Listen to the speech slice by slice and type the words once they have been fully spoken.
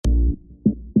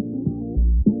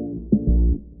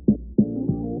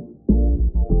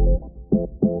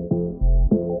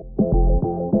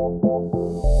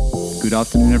Good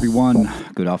afternoon, everyone.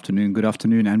 Good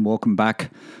afternoon, and welcome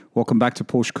back. Welcome back to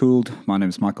Porsche Cooled. My name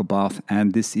is Michael Barth,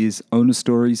 and this is Owner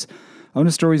Stories.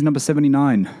 Owner Stories number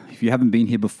 79. If you haven't been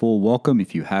here before, welcome.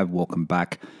 If you have, welcome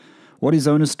back. What is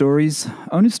Owner Stories?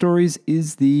 Owner Stories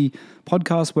is the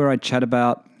podcast where I chat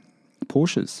about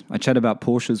Porsches. I chat about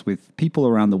Porsches with people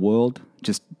around the world,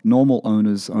 just normal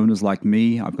owners like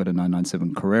me. I've got a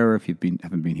 997 Carrera if you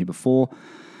haven't been here before.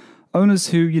 Owners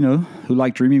who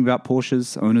like dreaming about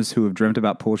Porsches, owners who have dreamt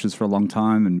about Porsches for a long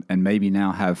time and maybe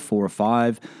now have 4 or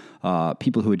 5,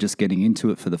 people who are just getting into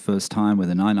it for the first time with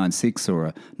a 996 or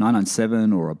a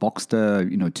 997 or a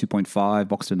Boxster, 2.5,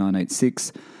 Boxster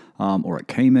 986, or a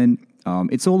Cayman.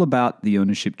 It's all about the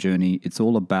ownership journey. It's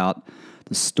all about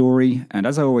the story. And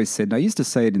as I always said, and I used to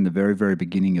say it in the very, very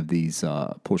beginning of these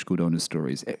Porsche Cooled Owner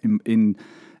Stories, and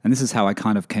this is how I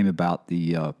kind of came about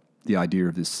the idea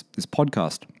of this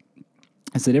podcast.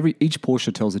 I said each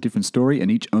Porsche tells a different story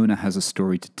and each owner has a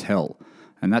story to tell.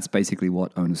 And that's basically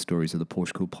what Owner Stories of the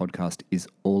Porsche Cooled podcast is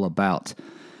all about.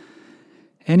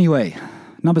 Anyway,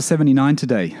 number 79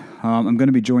 today. I'm going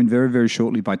to be joined very, very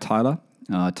shortly by Tyler.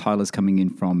 Tyler's coming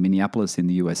in from Minneapolis in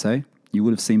the USA. You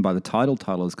would have seen by the title,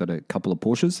 Tyler's got a couple of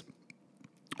Porsches.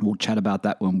 We'll chat about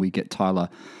that when we get Tyler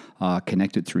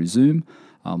connected through Zoom.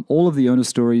 All of the Owner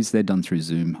Stories, they're done through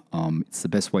Zoom. It's the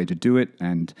best way to do it,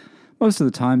 and most of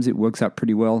the times it works out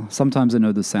pretty well. Sometimes I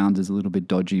know the sound is a little bit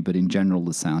dodgy, but in general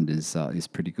the sound is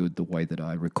pretty good the way that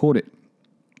I record it.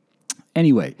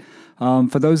 Anyway,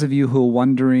 for those of you who are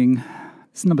wondering,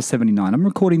 this is number 79. I'm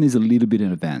recording these a little bit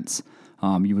in advance.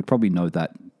 You would probably know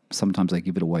that sometimes I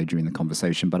give it away during the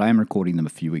conversation, but I am recording them a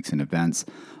few weeks in advance.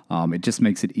 It just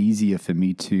makes it easier for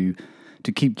me to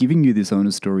keep giving you these Owner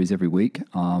Stories every week.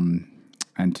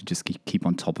 And to just keep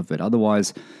on top of it.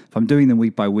 Otherwise, if I'm doing them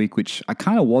week by week, which I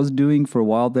kind of was doing for a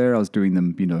while there, I was doing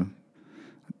them,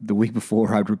 the week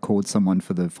before I'd record someone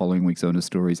for the following week's Owner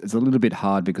Stories. It's a little bit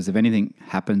hard because if anything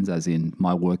happens, as in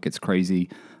my work gets crazy,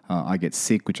 I get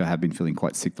sick, which I have been feeling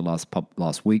quite sick the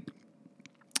last week,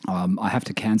 I have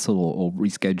to cancel or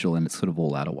reschedule, and it's sort of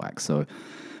all out of whack. So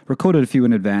recorded quite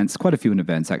a few in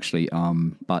advance actually,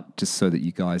 but just so that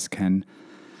you guys can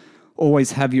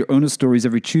always have your Owner Stories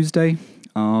every Tuesday.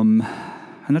 And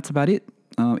that's about it.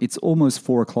 It's almost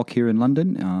 4 o'clock here in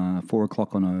London, 4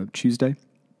 o'clock on a Tuesday.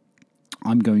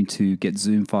 I'm going to get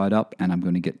Zoom fired up and I'm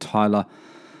going to get Tyler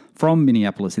from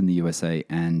Minneapolis in the USA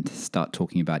and start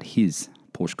talking about his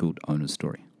Porsche Cooled Owner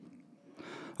Story.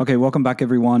 Okay, welcome back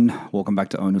everyone. Welcome back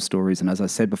to Owner Stories. And as I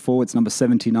said before, it's number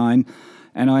 79.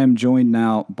 And I am joined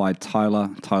now by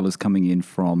Tyler. Tyler's coming in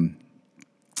from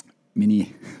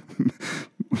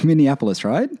Minneapolis,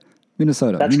 right?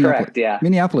 Minnesota. That's correct, yeah.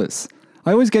 Minneapolis.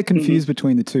 I always get confused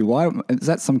between the two. Why is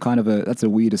that? That's a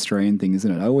weird Australian thing,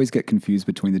 isn't it? I always get confused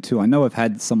between the two. I know I've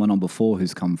had someone on before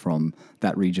who's come from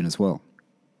that region as well.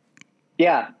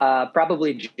 Yeah,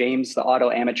 probably James, the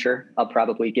auto amateur. I'll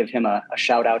probably give him a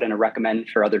shout out and a recommend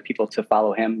for other people to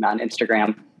follow him on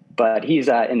Instagram. But he's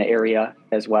in the area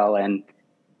as well. And,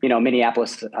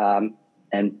 Minneapolis and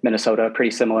Minnesota,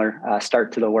 pretty similar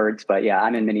start to the words. But yeah,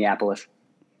 I'm in Minneapolis.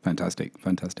 Fantastic.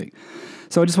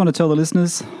 So I just want to tell the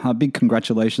listeners, big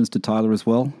congratulations to Tyler as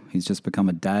well. He's just become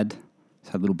a dad.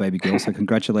 He's had a little baby girl, so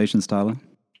congratulations, Tyler.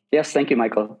 Yes, thank you,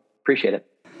 Michael. Appreciate it.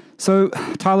 So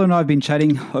Tyler and I have been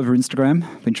chatting over Instagram,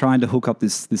 been trying to hook up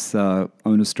this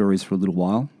Owner Stories for a little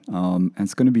while, and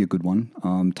it's going to be a good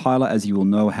one. Tyler, as you will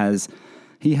know, has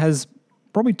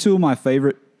probably 2 of my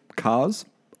favorite cars.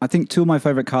 I think 2 of my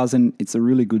favorite cars, and it's a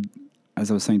really good, as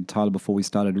I was saying to Tyler before we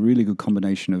started, a really good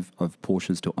combination of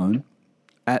Porsches to own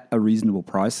at a reasonable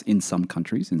price in some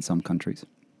countries.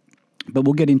 But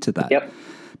we'll get into that. Yep.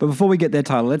 But before we get there,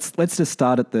 Tyler, let's just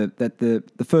start at the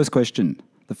first question,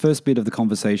 the first bit of the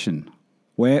conversation.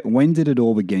 When did it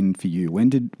all begin for you? When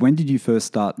did you first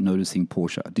start noticing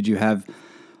Porsche? Did you have,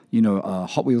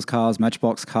 Hot Wheels cars,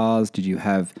 Matchbox cars? Did you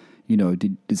have,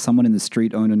 did someone in the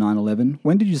street own a 911?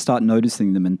 When did you start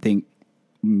noticing them and think,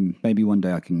 maybe one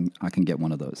day I can get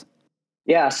one of those?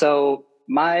 Yeah, so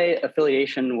my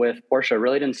affiliation with Porsche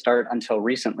really didn't start until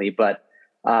recently, but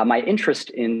my interest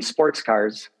in sports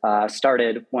cars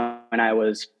started when I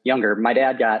was younger. My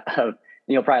dad got,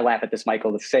 you'll probably laugh at this,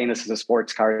 Michael, saying this is a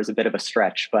sports car is a bit of a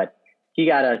stretch, but he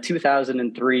got a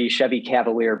 2003 Chevy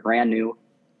Cavalier, brand new,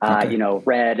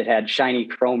 red. It had shiny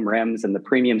chrome rims and the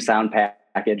premium sound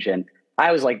package, and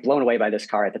I was like blown away by this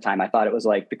car at the time. I thought it was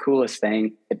like the coolest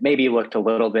thing. It maybe looked a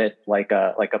little bit like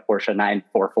a Porsche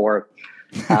 944.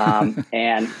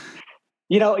 And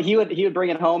he would bring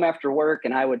it home after work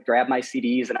and I would grab my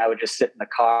CDs and I would just sit in the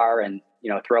car and,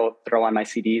 throw on my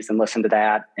CDs and listen to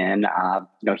that. And,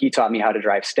 he taught me how to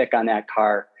drive stick on that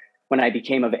car. when I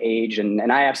became of age, and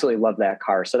I absolutely love that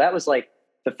car. So that was like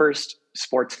the first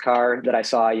sports car that I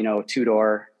saw, two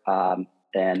door,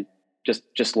 and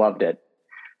just loved it.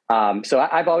 So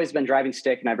I've always been driving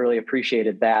stick, and I've really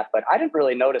appreciated that. But I didn't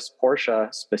really notice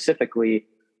Porsche specifically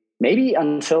maybe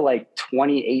until like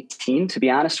 2018, to be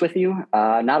honest with you.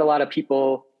 Not a lot of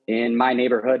people in my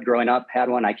neighborhood growing up had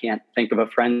one. I can't think of a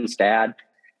friend's dad,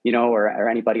 or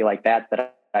anybody like that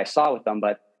I saw with them.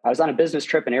 But I was on a business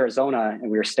trip in Arizona, and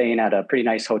we were staying at a pretty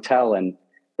nice hotel, and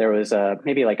there was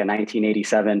maybe like a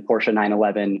 1987 Porsche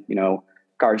 911,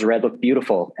 guards red, looked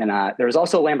beautiful. And there was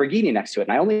also a Lamborghini next to it.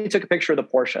 And I only took a picture of the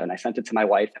Porsche, and I sent it to my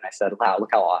wife, and I said, wow, look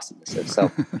how awesome this is.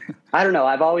 So I don't know.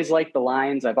 I've always liked the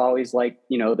lines. I've always liked,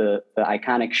 the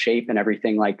iconic shape and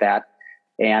everything like that.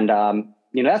 And,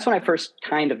 that's when I first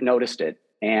kind of noticed it.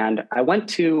 And I went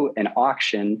to an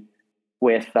auction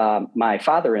with my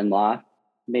father-in-law,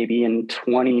 maybe in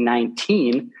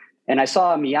 2019, and I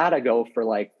saw a Miata go for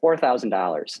like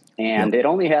 $4,000, and it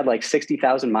only had like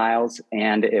 60,000 miles,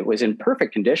 and it was in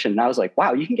perfect condition. And I was like,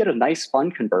 wow, you can get a nice,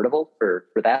 fun convertible for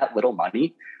that little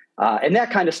money. And that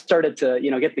kind of started to,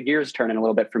 get the gears turning a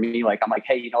little bit for me. Like, I'm like,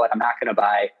 hey, you know what? I'm not going to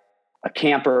buy a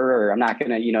camper, or I'm not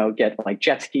going to, get like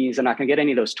jet skis. I'm not going to get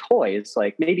any of those toys.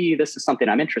 Like, maybe this is something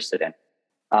I'm interested in.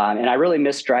 And I really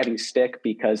miss driving stick,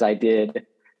 because I did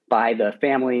buy the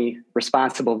family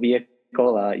responsible vehicle,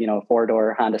 a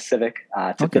 4-door Honda Civic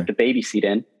to fit the baby seat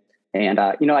in. And,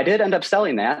 I did end up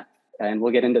selling that, and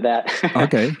we'll get into that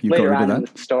later on in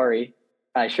the story.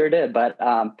 I sure did. But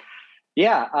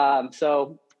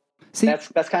so see,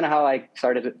 that's kind of how I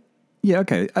started it. Yeah,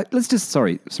 okay. Let's just,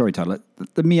 sorry, Tyler.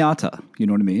 The Miata, you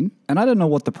know what I mean? And I don't know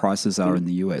what the prices are in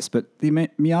the US, but the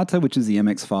Miata, which is the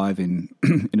MX-5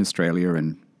 in Australia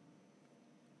and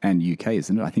UK,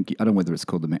 isn't it? I don't know whether it's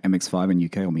called the MX-5 in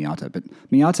UK or Miata, but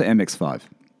Miata MX-5.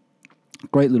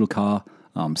 Great little car.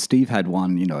 Steve had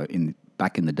one,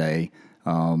 back in the day.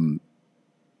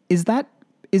 Is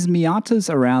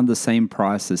Miatas around the same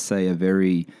price as, say, a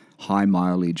very high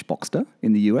mileage Boxster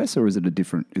in the US, or is it a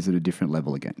different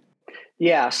level again?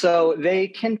 Yeah, so they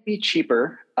can be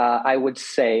cheaper, I would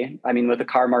say. I mean, with the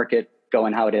car market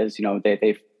going how it is,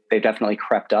 they've definitely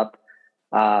crept up.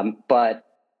 But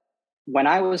when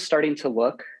I was starting to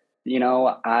look,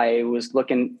 I was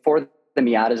looking for the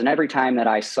Miatas, and every time that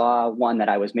I saw one that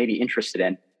I was maybe interested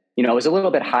in, it was a little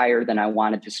bit higher than I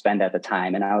wanted to spend at the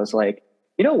time. And I was like,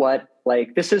 you know what?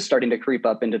 Like, this is starting to creep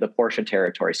up into the Porsche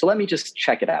territory. So let me just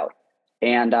check it out.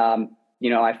 And,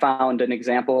 I found an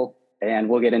example, and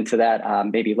we'll get into that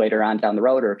maybe later on down the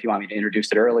road, or if you want me to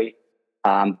introduce it early,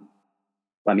 let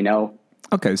me know.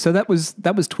 Okay, so that was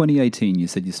 2018. You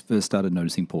said you first started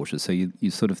noticing Porsche. So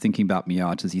you're sort of thinking about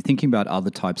Miatas. You're thinking about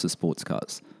other types of sports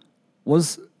cars. Were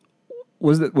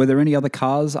there any other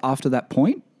cars after that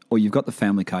point? Or you've got the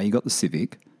family car, you got the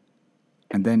Civic,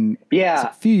 and then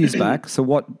a few years back. So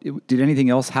what did anything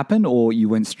else happen, or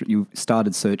you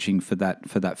started searching for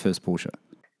that first Porsche?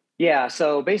 Yeah,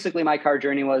 so basically my car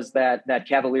journey was that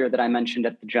Cavalier that I mentioned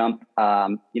at the jump.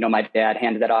 My dad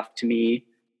handed that off to me.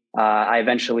 I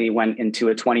eventually went into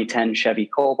a 2010 Chevy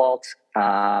Cobalt,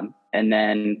 and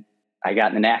then I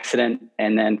got in an accident,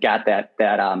 and then got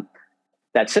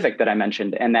that Civic that I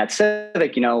mentioned. And that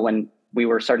Civic, when we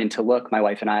were starting to look, my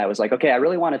wife and I was like, okay, I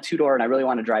really want a 2-door, and I really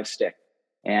want to drive stick.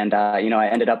 And I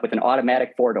ended up with an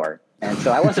automatic 4-door, and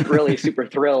so I wasn't really super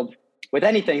thrilled with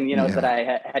anything, that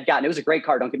I had gotten. It was a great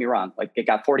car, don't get me wrong. Like, it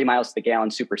got 40 miles to the gallon,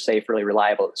 super safe, really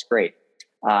reliable. It was great.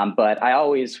 But I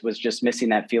always was just missing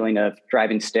that feeling of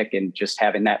driving stick and just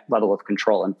having that level of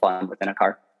control and fun within a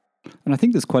car. And I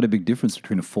think there's quite a big difference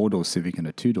between a 4-door Civic and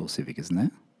a 2-door Civic, isn't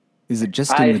there? Is it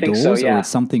just in the doors, or it's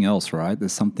something else, right?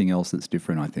 There's something else that's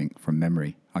different, I think, from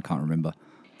memory. I can't remember.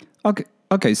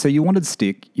 Okay. So you wanted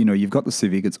stick. You've got the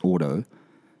Civic. It's auto.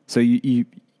 So you've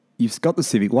got the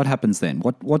Civic. What happens then?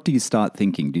 What do you start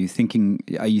thinking?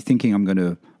 Are you thinking I'm going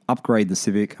to upgrade the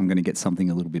Civic? I'm going to get something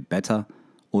a little bit better,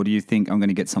 or do you think I'm going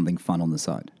to get something fun on the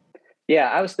side? Yeah,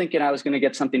 I was thinking I was going to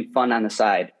get something fun on the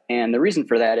side, and the reason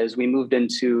for that is we moved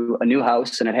into a new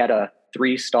house, and it had a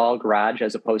 3-stall garage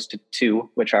as opposed to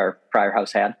 2, which our prior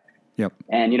house had. Yep.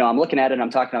 And, I'm looking at it and I'm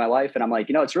talking to my wife, and I'm like,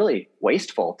 it's really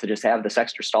wasteful to just have this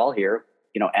extra stall here,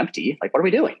 empty. Like, what are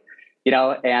we doing?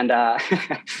 And,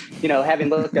 having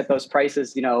looked at those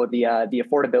prices, the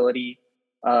affordability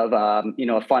of,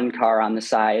 a fun car on the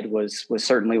side was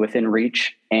certainly within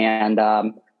reach. And,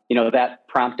 that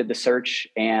prompted the search,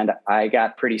 and I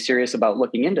got pretty serious about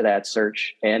looking into that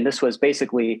search. And this was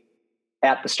basically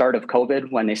at the start of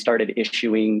COVID, when they started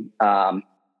issuing, I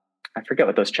forget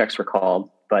what those checks were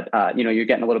called, but, you're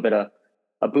getting a little bit of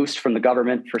a boost from the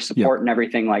government for support and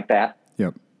everything like that.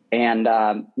 Yep. And,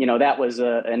 that was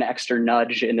an extra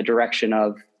nudge in the direction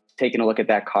of taking a look at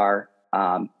that car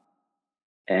and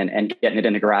getting it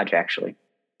in the garage, actually.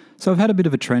 So I've had a bit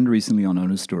of a trend recently on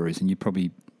Owner Stories, and you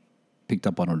probably picked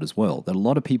up on it as well, that a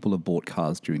lot of people have bought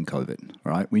cars during COVID,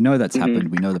 right? We know that's happened.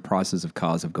 We know the prices of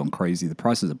cars have gone crazy. The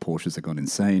prices of Porsches have gone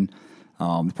insane.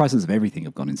 The prices of everything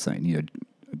have gone insane,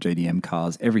 JDM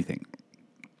cars, everything.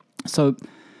 So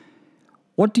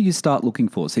what do you start looking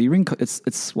for? So you're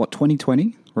it's what,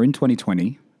 2020? We're in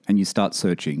 2020 and you start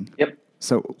searching. Yep.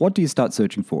 So what do you start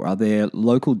searching for? Are there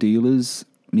local dealers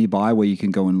nearby where you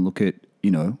can go and look at,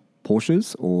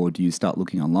 Porsches, or do you start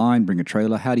looking online, bring a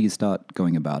trailer? How do you start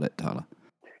going about it, Tyler?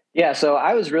 Yeah, so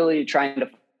I was really trying to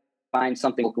find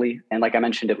something locally. And like I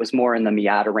mentioned, it was more in the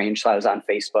Miata range. So I was on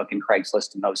Facebook and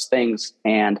Craigslist and those things.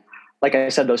 And like I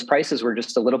said, those prices were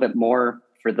just a little bit more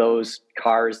for those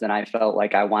cars than I felt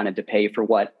like I wanted to pay for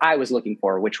what I was looking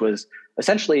for, which was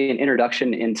essentially an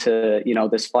introduction into,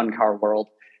 this fun car world.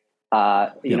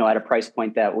 At a price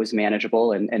point that was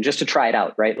manageable and just to try it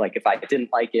out, right? Like if I didn't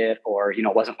like it or,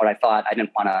 wasn't what I thought, I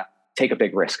didn't want to take a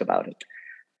big risk about it.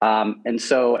 And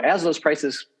so as those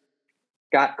prices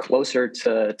got closer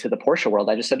to the Porsche world,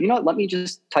 I just said, let me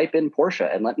just type in Porsche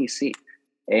and let me see.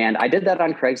 And I did that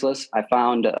on Craigslist. I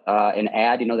found an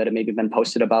ad, that had maybe been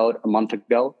posted about a month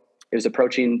ago. It was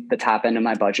approaching the top end of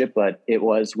my budget, but it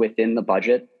was within the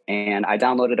budget. And I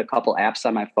downloaded a couple apps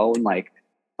on my phone, like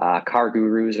Car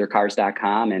Gurus or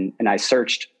Cars.com. And I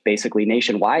searched basically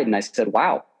nationwide. And I said,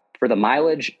 wow, for the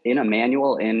mileage in a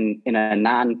manual in a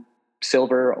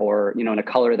non-silver or, in a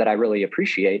color that I really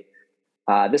appreciate,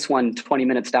 this one 20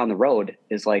 minutes down the road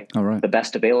is the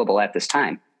best available at this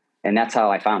time. And that's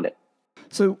how I found it.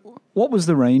 So what was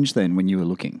the range then when you were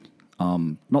looking?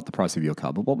 Not the price of your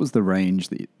car, but what was the range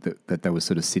that they were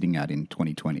sort of sitting at in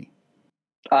 2020?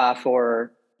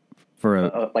 For a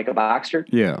Boxster?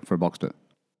 Yeah, for a Boxster.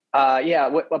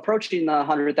 Approaching the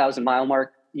 100,000 mile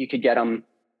mark, you could get them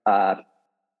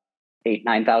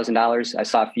 $8,000-$9,000. I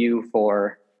saw a few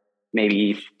for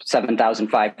maybe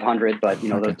 7,500, but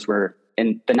those were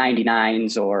in the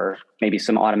 99s or maybe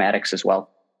some automatics as well.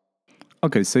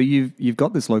 Okay, so you've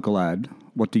got this local ad.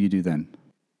 What do you do then?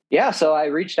 Yeah, so I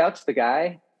reached out to the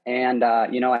guy and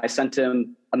I sent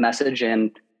him a message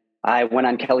and I went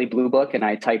on Kelley Blue Book and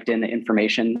I typed in the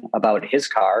information about his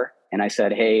car and I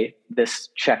said, hey, this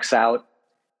checks out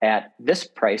at this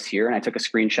price here. And I took a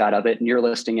screenshot of it and you're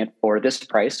listing it for this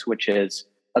price, which is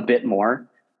a bit more.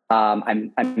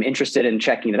 I'm interested in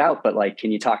checking it out, but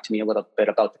can you talk to me a little bit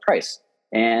about the price?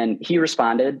 And he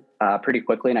responded pretty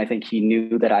quickly. And I think he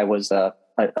knew that I was a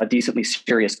decently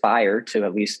serious buyer to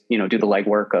at least, do the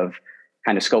legwork of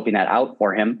kind of scoping that out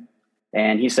for him.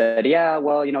 And he said, yeah,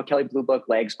 well, Kelley Blue Book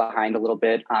lags behind a little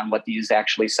bit on what these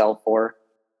actually sell for,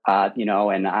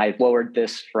 and I lowered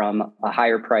this from a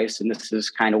higher price and this is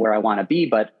kind of where I want to be.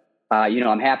 But,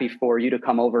 I'm happy for you to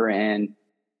come over and,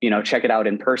 check it out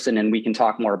in person and we can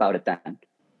talk more about it then.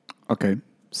 Okay.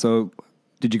 So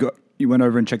you went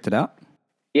over and checked it out?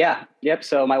 Yeah. Yep.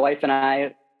 So my wife and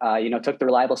I, took the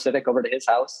Reliable Civic over to his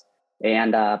house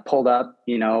and pulled up,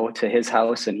 to his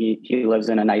house, and he lives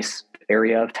in a nice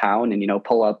area of town, and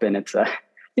pull up, and it's a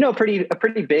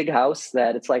pretty big house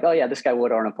that it's like, oh yeah, this guy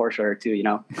would own a Porsche or two,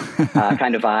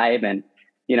 kind of vibe. And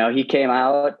he came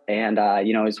out and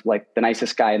he's like the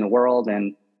nicest guy in the world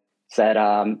and said,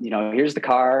 here's the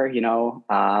car.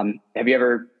 Have you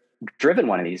ever driven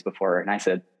one of these before? And I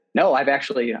said, no, I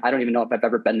don't even know if I've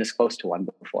ever been this close to one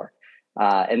before.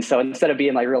 And so instead of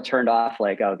being real turned off,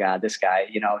 oh God, this guy,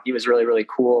 he was really, really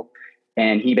cool.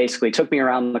 And he basically took me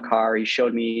around the car. He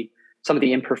showed me some of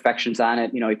the imperfections on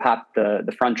it. He popped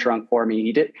the front trunk for me.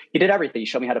 He did everything. He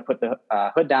showed me how to put the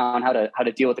hood down, how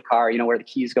to deal with the car, where the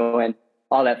keys go in,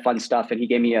 all that fun stuff. And he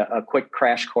gave me a quick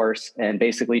crash course and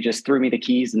basically just threw me the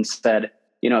keys and said,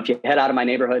 if you head out of my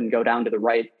neighborhood and go down to the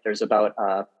right, there's about,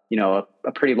 a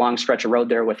pretty long stretch of road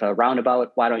there with a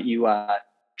roundabout. Why don't you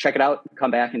check it out,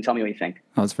 come back and tell me what you think?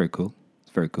 Oh, that's very cool.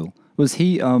 It's very cool. Was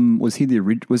he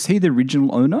the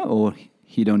original owner, or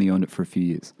he'd only owned it for a few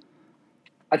years?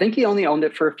 I think he only owned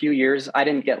it for a few years. I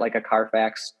didn't get a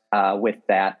Carfax with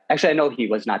that. Actually, I know he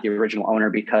was not the original owner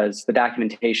because the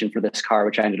documentation for this car,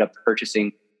 which I ended up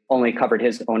purchasing, only covered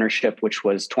his ownership, which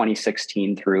was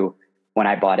 2016 through when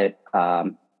I bought it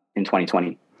in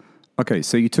 2020. Okay,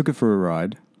 so you took it for a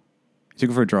ride. You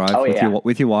took it for a drive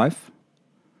with your wife?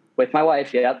 With my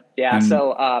wife, yep. Yeah. And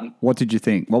so what did you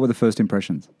think? What were the first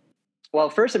impressions? Well,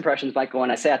 first impressions, Michael,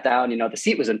 when I sat down, the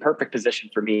seat was in perfect position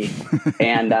for me.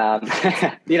 And,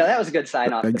 that was a good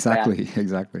sign off. Exactly.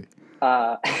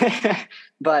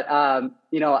 But,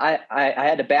 I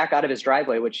had to back out of his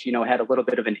driveway, which, had a little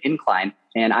bit of an incline.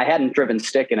 and I hadn't driven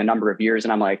stick in a number of years.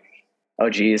 And I'm like, oh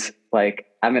geez, like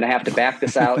I'm going to have to back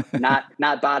this out,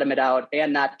 not bottom it out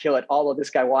and not kill it. All of this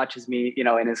guy watches me, you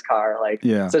know, in his car. Like,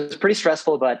 so it's pretty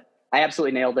stressful, but I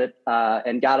absolutely nailed it,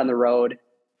 and got on the road.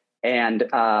 And,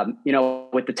 you know,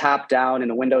 with the top down and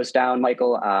the windows down,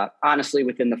 Michael, honestly,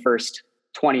 within the first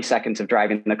 20 seconds of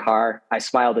driving the car, I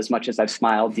smiled as much as I've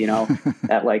smiled, you know,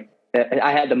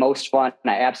 I had the most fun,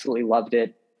 and I absolutely loved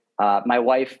it. My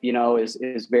wife, you know,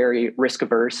 is very risk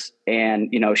averse, and,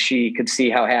 you know, she could see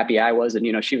how happy I was, and,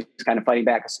 you know, she was kind of fighting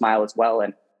back a smile as well.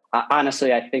 And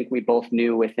honestly, I think we both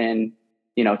knew within,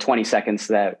 you know, 20 seconds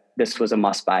that this was a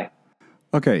must buy.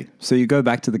 Okay. So you go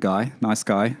back to the guy, nice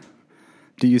guy.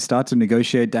 Do you start to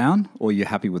negotiate down, or you're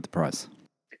happy with the price?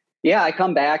 Yeah, I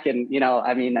come back, and, you know,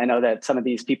 I mean, I know that some of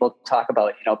these people talk about,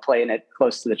 you know, playing it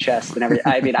close to the chest and everything.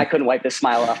 I mean, I couldn't wipe the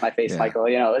smile off my face, Michael.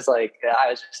 You know, it was like, I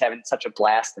was just having such a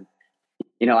blast. And,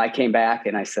 you know, I came back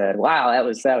and I said, wow, that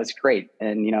was great.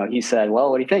 And, you know, he said, well,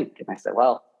 what do you think? And I said,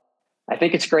 well, I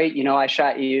think it's great. You know, I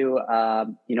shot you,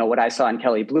 you know, what I saw in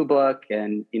Kelley Blue Book,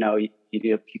 and, you know,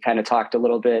 you kind of talked a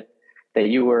little bit that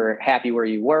you were happy where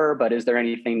you were, but is there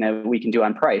anything that we can do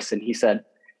on price? And he said,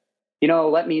 you know,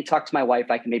 let me talk to my wife.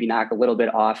 I can maybe knock a little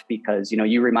bit off because, you know,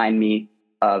 you remind me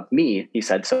of me. He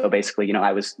said, so basically, you know,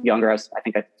 I was younger. I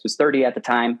think I was 30 at the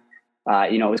time.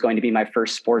 You know, it was going to be my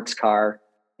first sports car.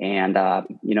 And,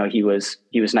 you know, he was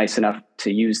nice enough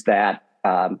to use that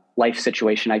life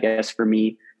situation, I guess, for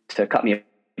me to cut me a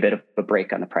bit of a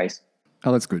break on the price.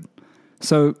 Oh, that's good.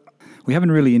 So we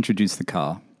haven't really introduced the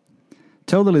car.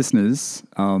 Tell the listeners,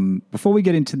 before we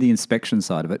get into the inspection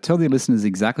side of it, tell the listeners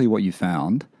exactly what you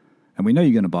found. And we know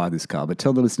you're going to buy this car, but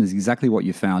tell the listeners exactly what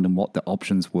you found and what the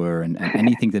options were, and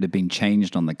anything that had been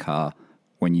changed on the car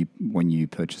when you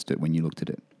purchased it, when you looked at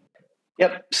it.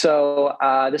 Yep. So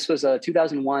this was a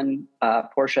 2001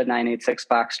 Porsche 986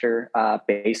 Boxster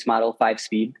base model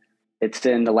 5-speed. It's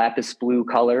in the lapis blue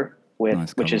color,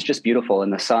 which is just beautiful in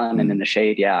the sun and in the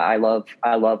shade. Yeah, I love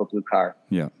a blue car.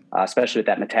 Yeah, especially with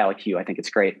that metallic hue. I think it's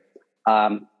great.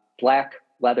 Black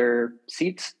leather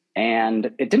seats.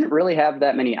 And it didn't really have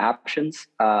that many options.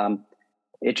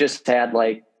 It just had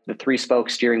like the 3-spoke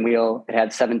steering wheel. It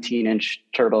had 17-inch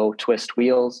turbo twist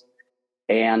wheels.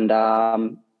 And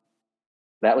that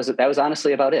was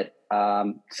honestly about it.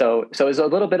 So it was a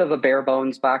little bit of a bare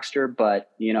bones Boxster,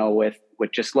 but, you know, with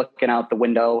just looking out the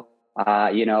window,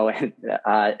 you know,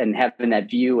 and having that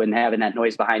view and having that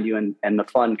noise behind you and the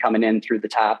fun coming in through the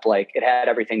top, like it had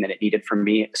everything that it needed from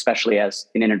me, especially as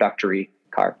an introductory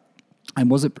car. And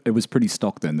it was pretty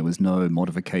stock then? There was no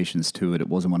modifications to it? It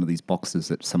wasn't one of these boxes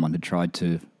that someone had tried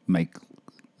to make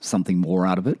something more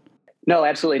out of it? No,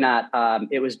 absolutely not.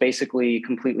 It was basically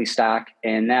completely stock.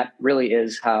 And that really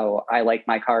is how I like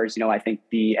my cars. You know, I think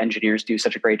the engineers do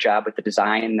such a great job with the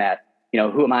design that, you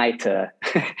know, who am I to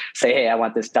say, hey, I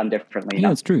want this done differently?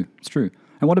 Yeah, it's true. It's true.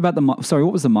 And what about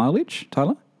what was the mileage,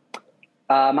 Tyler?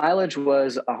 Mileage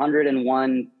was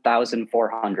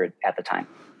 101,400 at the time.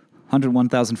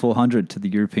 101,400 to the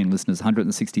European listeners,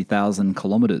 160,000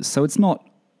 kilometers. So it's not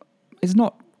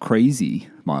crazy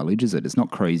mileage, is it? It's not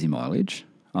crazy mileage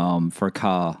for a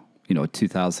car, you know, a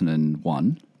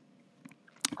 2001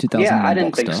 yeah, I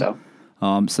didn't Boxster. think so.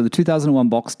 So the 2001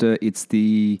 Boxster,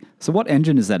 so what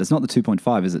engine is that? It's not the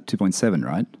 2.5, is it 2.7,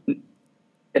 right?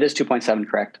 It is 2.7,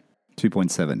 correct.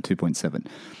 2.7.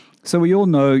 So we all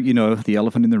know, you know, the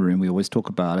elephant in the room. We always talk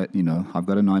about it. You know, I've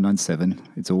got a 997.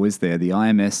 It's always there. The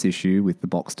IMS issue with the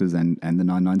Boxsters and the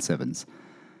 997s.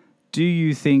 Do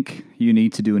you think you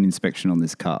need to do an inspection on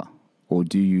this car? Or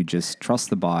do you just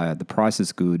trust the buyer, the price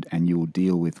is good, and you'll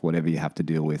deal with whatever you have to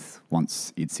deal with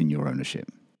once it's in your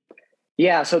ownership?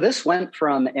 Yeah, so this went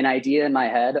from an idea in my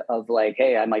head of like,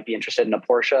 hey, I might be interested in a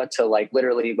Porsche to like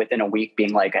literally within a week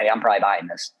being like, hey, I'm probably buying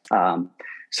this.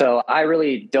 So I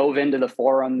really dove into the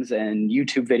forums and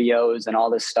YouTube videos and all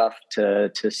this stuff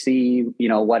to see, you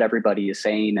know, what everybody is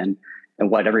saying and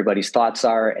what everybody's thoughts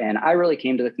are. And I really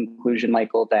came to the conclusion,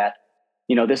 Michael, that,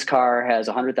 you know, this car has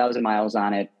 100,000 miles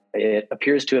on it. It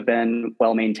appears to have been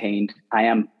well maintained. I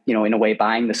am, you know, in a way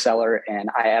buying the seller, and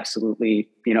I absolutely,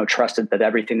 you know, trusted that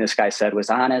everything this guy said was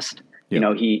honest. Yep. You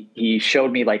know, he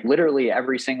showed me like literally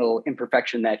every single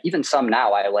imperfection that even some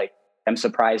now I like am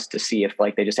surprised to see if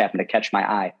like they just happen to catch my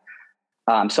eye.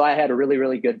 So I had a really,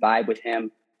 really good vibe with him.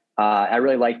 I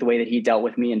really liked the way that he dealt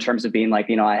with me in terms of being like,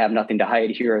 you know, I have nothing to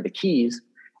hide. Here are the keys.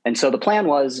 And so the plan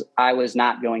was I was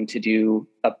not going to do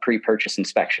a pre-purchase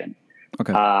inspection.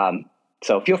 Okay.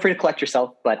 So feel free to collect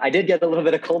yourself, but I did get a little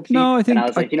bit of cold feet. No, I think, and I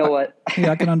was like, you know what? Yeah,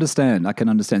 I can understand.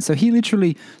 So he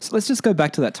literally, so let's just go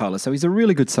back to that, Tyler. So he's a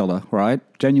really good seller, right?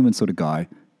 Genuine sort of guy.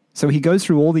 So he goes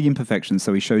through all the imperfections.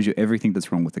 So he shows you everything that's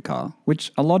wrong with the car,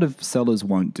 which a lot of sellers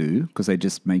won't do because they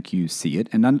just make you see it.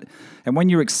 And when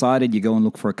you're excited, you go and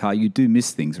look for a car, you do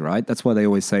miss things, right? That's why they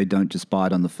always say don't just buy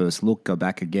it on the first look. Go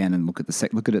back again and look at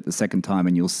it the second time,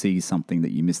 and you'll see something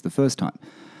that you missed the first time.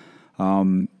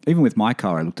 Even with my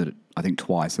car, I looked at it I think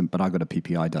twice, but I got a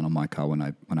PPI done on my car when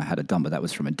I had it done, but that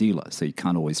was from a dealer, so you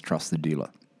can't always trust the dealer.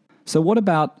 So what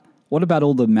about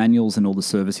all the manuals and all the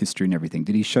service history and everything?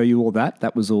 Did he show you all that?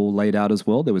 That was all laid out as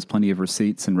well? There was plenty of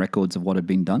receipts and records of what had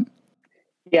been done?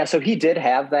 Yeah, so he did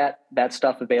have that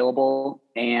stuff available,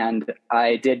 and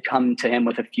I did come to him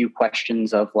with a few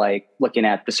questions of like looking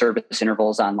at the service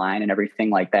intervals online and everything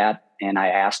like that. And I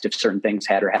asked if certain things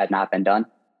had or had not been done.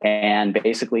 And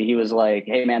basically he was like,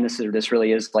 hey man, this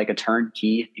really is like a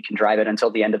turnkey. You can drive it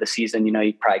until the end of the season.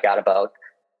 You probably got about,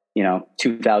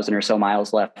 2,000 or so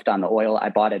miles left on the oil. I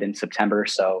bought it in September.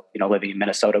 So, living in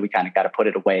Minnesota, we kind of got to put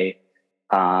it away,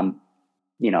 at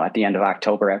the end of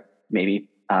October, maybe.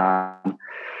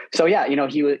 So yeah,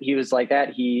 he was like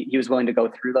that. He was willing to go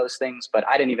through those things, but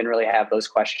I didn't even really have those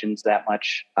questions that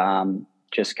much.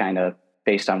 Just kind of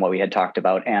based on what we had talked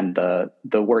about and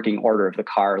the working order of the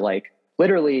car, like,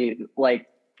 literally, like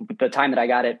the time that I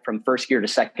got it from first gear to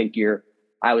second gear,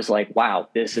 I was like, wow,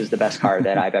 this is the best car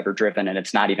that I've ever driven. And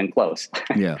it's not even close.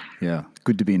 Yeah.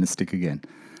 Good to be in the stick again.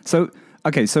 So,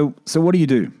 okay. So what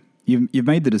do? You've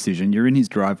made the decision. You're in his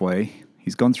driveway.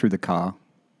 He's gone through the car.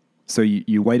 So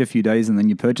you wait a few days and then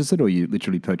you purchase it, or you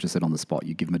literally purchase it on the spot?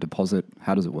 You give him a deposit.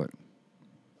 How does it work?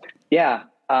 Yeah.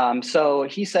 So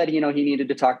he said, he needed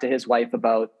to talk to his wife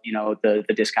about, the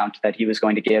discount that he was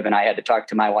going to give. And I had to talk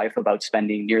to my wife about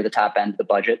spending near the top end of the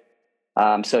budget.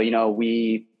 So,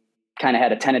 we kind of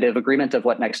had a tentative agreement of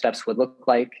what next steps would look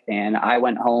like. And I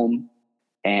went home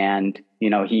and,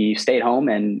 he stayed home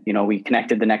and, we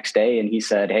connected the next day and he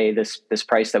said, hey, this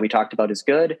price that we talked about is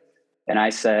good. And I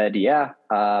said, yeah,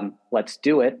 let's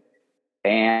do it.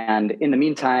 And in the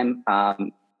meantime,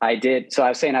 I did. So I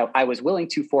was saying I was willing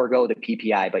to forego the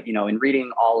PPI, but, in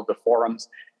reading all of the forums,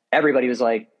 everybody was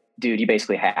like, dude, you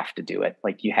basically have to do it.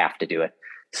 Like, you have to do it.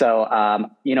 So,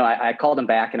 I called him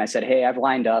back and I said, hey, I've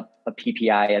lined up a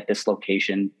PPI at this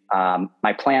location.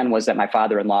 My plan was that my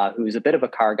father-in-law, who's a bit of a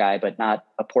car guy, but not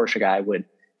a Porsche guy, would,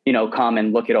 come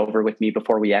and look it over with me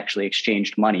before we actually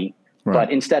exchanged money. Right.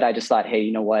 But instead I just thought, hey,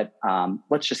 you know what?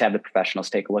 Let's just have the professionals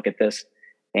take a look at this.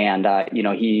 And,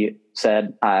 he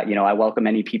said, I welcome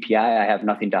any PPI. I have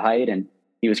nothing to hide. And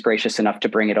he was gracious enough to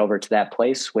bring it over to that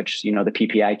place, which, the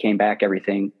PPI came back,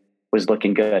 everything was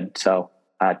looking good. So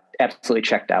absolutely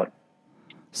checked out.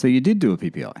 So you did do a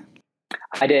PPI?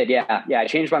 I did. Yeah. I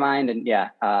changed my mind. And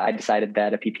I decided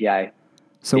that a PPI.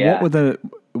 So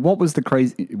what was the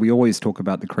crazy, we always talk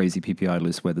about the crazy PPI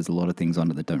list where there's a lot of things on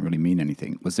it that don't really mean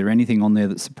anything. Was there anything on there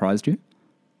that surprised you?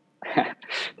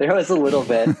 There was a little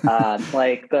bit,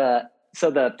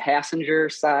 the passenger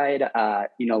side,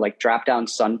 like drop down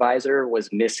sun visor was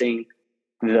missing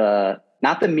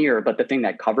not the mirror, but the thing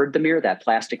that covered the mirror, that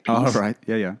plastic piece. Oh, right.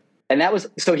 Yeah. And that was,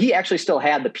 so he actually still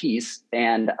had the piece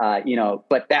and,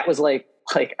 but that was like,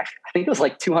 I think it was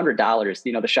like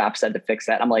 $200, the shop said to fix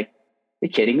that. I'm like, are you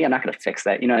kidding me? I'm not going to fix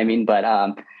that. You know what I mean?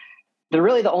 But,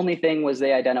 the only thing was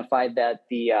they identified that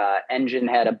the engine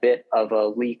had a bit of a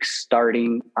leak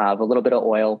starting of a little bit of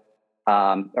oil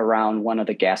around one of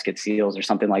the gasket seals or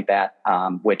something like that,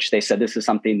 which they said this is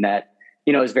something that,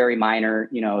 is very minor.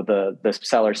 The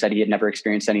seller said he had never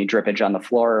experienced any drippage on the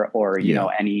floor or,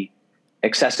 any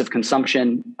excessive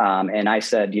consumption. And I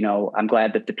said, I'm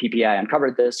glad that the PPI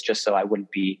uncovered this just so I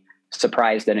wouldn't be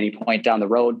surprised at any point down the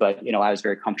road. But, I was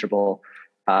very comfortable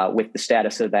with the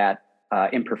status of that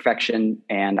imperfection,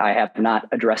 and I have not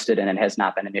addressed it, and it has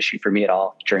not been an issue for me at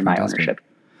all during my ownership.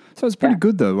 So it's pretty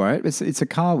good though, right? It's a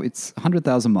car, it's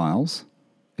 100,000 miles,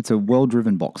 it's a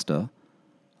well-driven Boxster,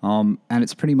 and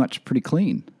it's pretty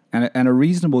clean, and a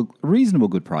reasonable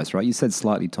good price, right? You said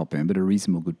slightly top end, but a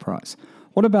reasonable good price.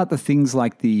 What about the things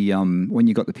like the when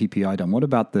you got the PPI done? What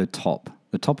about the top?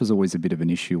 The top is always a bit of an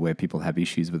issue where people have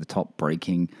issues with the top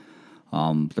breaking,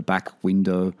 the back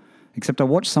window. Except I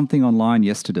watched something online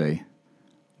yesterday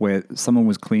where someone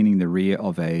was cleaning the rear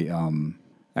of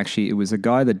actually it was a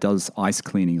guy that does ice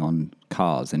cleaning on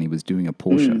cars, and he was doing a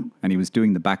Porsche, and he was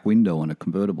doing the back window on a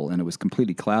convertible, and it was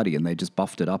completely cloudy, and they just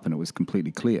buffed it up, and it was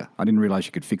completely clear. I didn't realize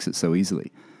you could fix it so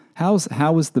easily. How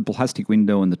was the plastic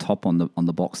window and the top on the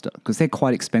Boxster? Because they're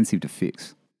quite expensive to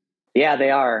fix. Yeah, they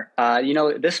are.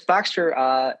 This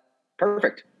Boxster,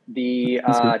 perfect. The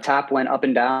top went up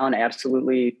and down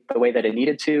absolutely the way that it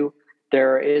needed to.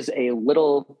 There is a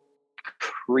little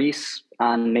crease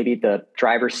on maybe the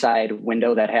driver's side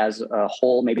window that has a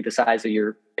hole maybe the size of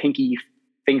your pinky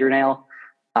fingernail,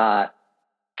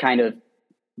 kind of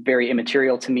very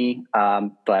immaterial to me.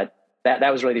 But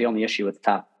that was really the only issue with the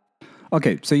top.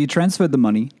 Okay, so you transferred the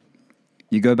money.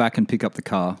 You go back and pick up the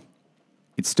car.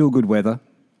 It's still good weather.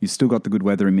 You still got the good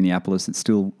weather in Minneapolis. It's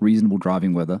still reasonable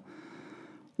driving weather.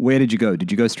 Where did you go?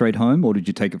 Did you go straight home or did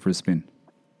you take it for a spin?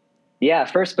 Yeah,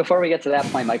 first, before we get to that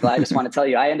point, Michael, I just want to tell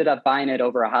you, I ended up buying it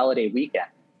over a holiday weekend.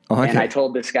 Oh, okay. And I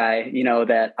told this guy,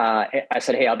 that I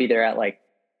said, hey, I'll be there at like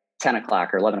 10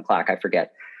 o'clock or 11 o'clock. I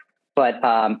forget. But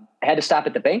I had to stop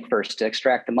at the bank first to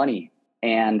extract the money.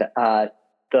 And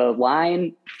the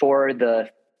line for the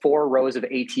 4 rows of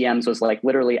ATMs was like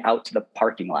literally out to the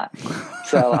parking lot.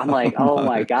 So I'm like, oh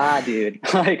my God, dude,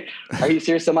 like, are you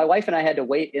serious? So my wife and I had to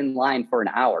wait in line for an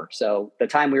hour. So the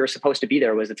time we were supposed to be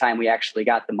there was the time we actually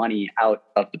got the money out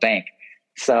of the bank.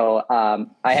 So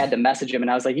I had to message him and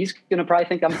I was like, he's going to probably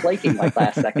think I'm flaking like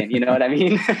last second. You know what I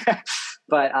mean?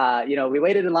 But, we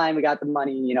waited in line, we got the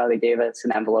money, they gave us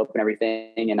an envelope and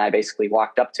everything. And I basically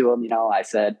walked up to him, I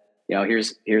said,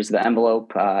 here's the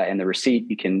envelope and the receipt.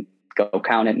 You can go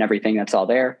count it and everything. That's all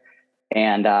there.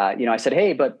 And, I said,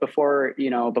 hey, but before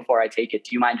I take it,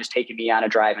 do you mind just taking me on a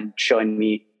drive and showing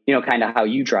me, kind of how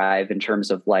you drive in terms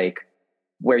of like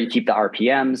where you keep the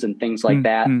RPMs and things like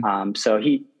that.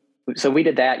 So we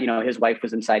did that, his wife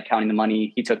was inside counting the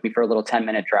money. He took me for a little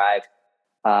 10-minute drive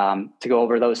to go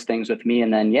over those things with me.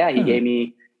 And then, he gave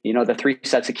me, the 3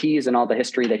 sets of keys and all the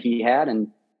history that he had. And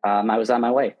I was on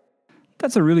my way.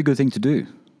 That's a really good thing to do.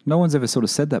 No one's ever sort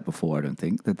of said that before, I don't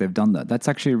think, that they've done that. That's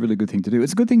actually a really good thing to do.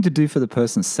 It's a good thing to do for the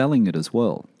person selling it as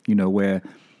well, where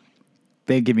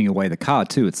they're giving away the car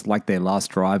too. It's like their last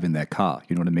drive in their car.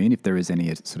 You know what I mean? If there is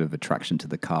any sort of attraction to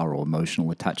the car or emotional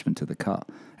attachment to the car.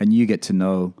 And you get to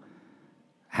know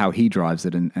how he drives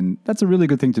it. And that's a really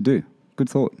good thing to do. Good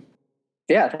thought.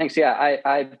 Yeah, thanks. Yeah,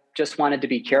 I just wanted to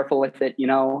be careful with it,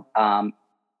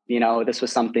 this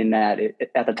was something that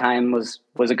at the time was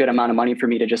a good amount of money for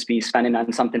me to just be spending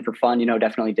on something for fun,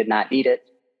 definitely did not need it.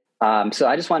 So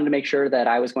I just wanted to make sure that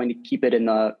I was going to keep it in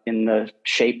the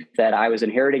shape that I was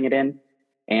inheriting it in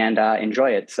and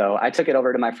enjoy it. So I took it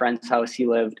over to my friend's house. He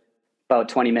lived about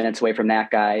 20 minutes away from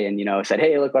that guy and, said,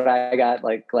 hey, look what I got.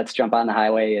 Like, let's jump on the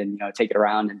highway and, take it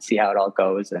around and see how it all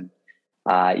goes. And,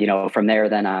 from there,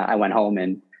 then I went home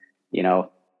and,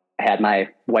 had my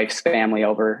wife's family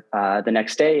over the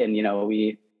next day. And,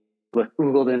 we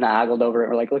Googled and ogled over it.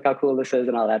 We're like, look how cool this is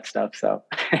and all that stuff. So,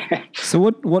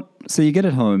 so you get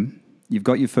it home, you've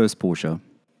got your first Porsche.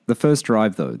 The first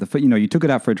drive though, you took it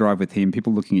out for a drive with him,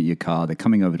 people looking at your car, they're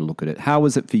coming over to look at it. How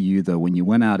was it for you though, when you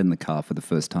went out in the car for the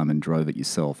first time and drove it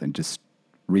yourself and just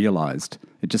realized,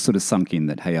 it just sort of sunk in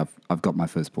that, hey, I've got my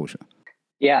first Porsche?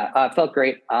 Yeah, it felt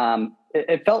great.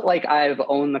 It felt like I've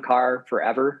owned the car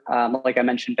forever. Like I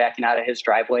mentioned, backing out of his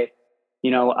driveway,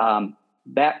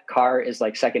 that car is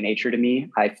like second nature to me.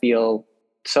 I feel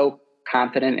so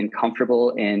confident and comfortable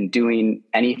in doing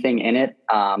anything in it.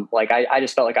 I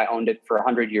just felt like I owned it for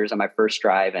 100 years on my first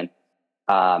drive. And,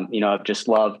 I've just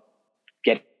loved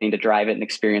getting to drive it and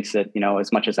experience it,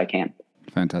 as much as I can.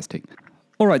 Fantastic.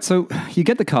 All right. So you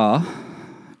get the car.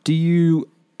 And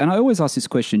I always ask this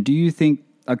question, do you think,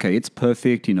 okay, it's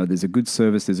perfect, there's a good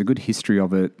service, there's a good history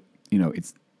of it,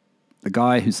 it's the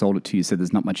guy who sold it to you said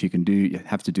there's not much you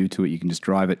have to do to it, you can just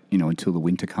drive it, until the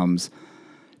winter comes.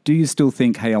 Do you still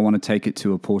think, hey, I want to take it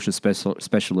to a Porsche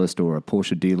specialist or a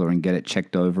Porsche dealer and get it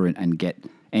checked over and get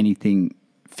anything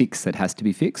fixed that has to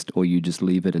be fixed, or you just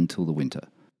leave it until the winter?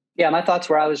 Yeah, my thoughts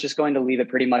were I was just going to leave it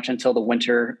pretty much until the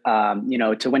winter.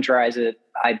 To winterize it,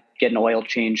 I'd get an oil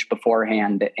change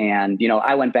beforehand. And,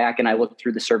 I went back and I looked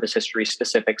through the service history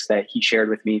specifics that he shared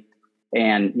with me.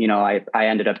 And, I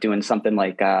ended up doing something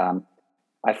like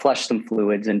I flushed some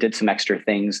fluids and did some extra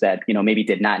things that, maybe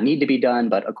did not need to be done,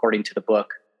 but according to the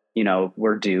book,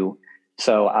 were due.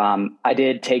 So I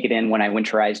did take it in when I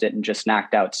winterized it and just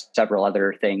knocked out several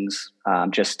other things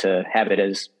just to have it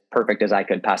as perfect as I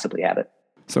could possibly have it.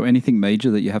 So anything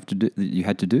major that you had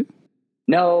to do?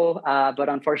 No, but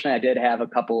unfortunately I did have a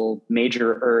couple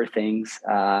major things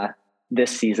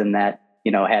this season that,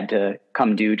 had to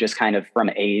come due just kind of from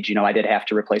age. I did have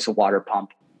to replace a water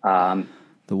pump.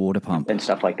 The water pump. And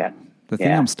stuff like that. The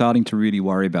thing I'm starting to really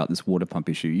worry about this water pump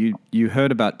issue. You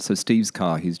heard about, so Steve's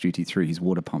car, his GT3, his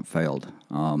water pump failed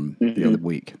the other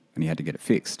week and he had to get it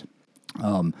fixed.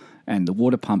 And the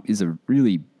water pump is a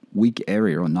really weak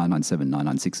area on 997,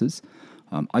 996s.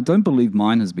 I don't believe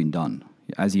mine has been done.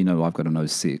 As you know, I've got an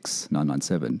 06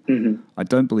 997. Mm-hmm. I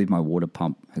don't believe my water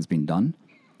pump has been done.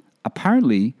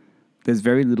 Apparently, there's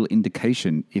very little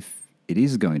indication if it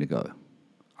is going to go.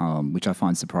 which I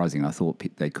find surprising. I thought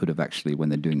they could have actually, when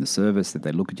they're doing the service, that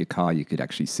they look at your car, you could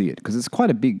actually see it. Because it's quite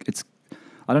a big,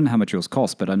 I don't know how much yours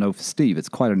cost, but I know for Steve, it's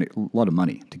quite a lot of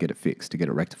money to get it fixed, to get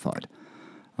it rectified.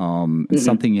 It's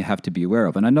something you have to be aware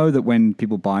of. And I know that when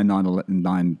people buy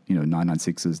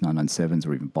 996s, 997s,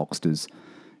 or even Boxsters,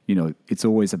 it's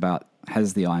always about,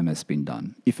 has the IMS been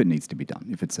done? If it needs to be done,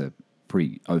 if it's a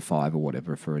pre-05 or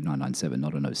whatever for a 997,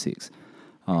 not an 06.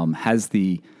 Has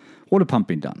the water pump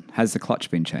been done? Has the clutch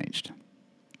been changed?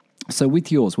 So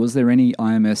with yours, was there any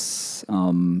IMS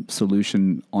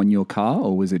solution on your car,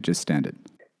 or was it just standard?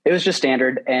 It was just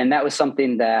standard. And that was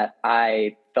something that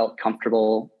I felt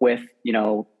comfortable with,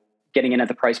 getting in at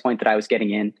the price point that I was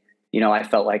getting in. I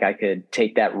felt like I could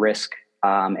take that risk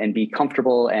and be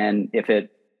comfortable. And if it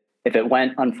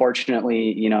went,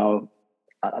 unfortunately,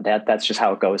 that's just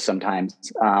how it goes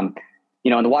sometimes. And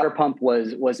the water pump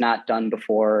was not done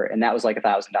before, and that was like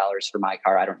 $1,000 for my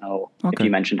car. I don't know if you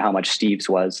mentioned how much Steve's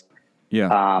was.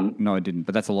 Yeah. No, I didn't,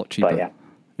 but that's a lot cheaper. But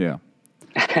yeah.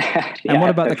 And what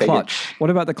about the clutch? What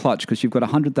about the clutch? Because you've got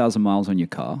 100,000 miles on your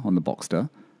car, on the Boxster.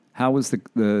 How was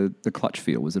the clutch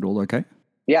feel? Was it all okay?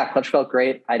 Yeah, clutch felt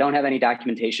great. I don't have any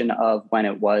documentation of when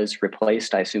it was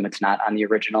replaced. I assume it's not on the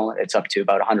original. It's up to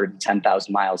about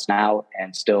 110,000 miles now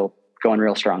and still going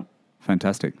real strong.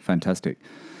 Fantastic.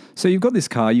 So you've got this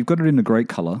car. You've got it in a great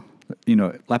color.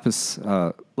 Lapis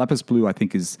blue, I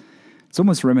think, it's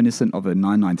almost reminiscent of a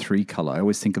 993 color. I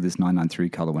always think of this 993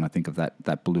 color when I think of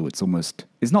that blue. It's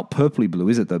not purpley blue,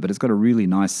 is it though? But it's got a really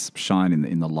nice shine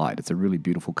in the light. It's a really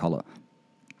beautiful color.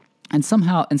 And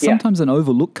sometimes an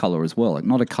overlooked color as well, like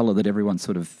not a color that everyone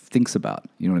sort of thinks about.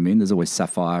 You know what I mean? There's always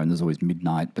sapphire and there's always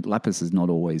midnight, but lapis is not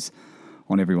always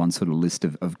on everyone's sort of list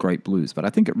of great blues. But I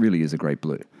think it really is a great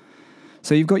blue.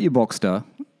 So you've got your Boxster.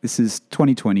 This is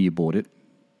 2020. You bought it.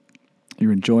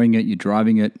 You're enjoying it. You're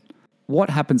driving it. What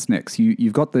happens next? You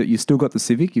still got the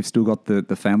Civic. You've still got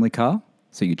the family car.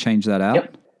 So you change that out.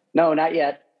 Yep. No, not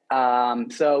yet.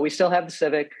 So we still have the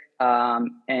Civic.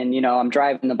 And I'm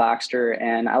driving the Boxster,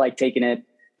 and I like taking it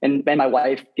and my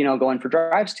wife, going for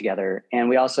drives together. And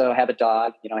we also have a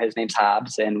dog, his name's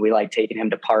Hobbs, and we like taking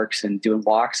him to parks and doing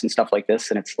walks and stuff like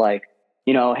this. And it's like,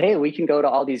 hey, we can go to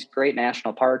all these great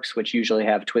national parks, which usually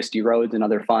have twisty roads and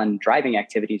other fun driving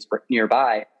activities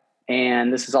nearby.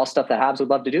 And this is all stuff that Hobbs would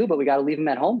love to do, but we got to leave him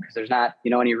at home because there's not,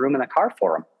 any room in the car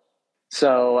for him.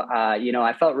 So,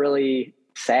 I felt really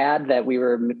sad that we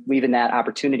were leaving that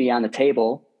opportunity on the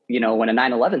table, when a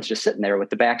 911 is just sitting there with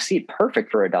the back seat, perfect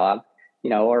for a dog,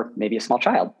 or maybe a small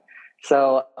child.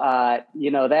 So,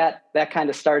 that kind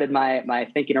of started my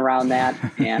thinking around that.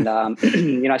 And,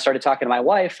 I started talking to my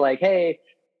wife like, hey,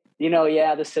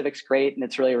 the Civic's great and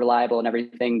it's really reliable and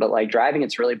everything, but like driving,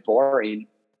 it's really boring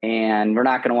and we're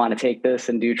not going to want to take this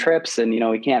and do trips. And,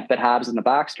 we can't fit Hobbs in the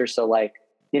Boxster. So like,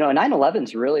 a 911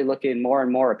 is really looking more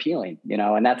and more appealing,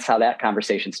 and that's how that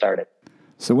conversation started.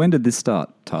 So when did this start,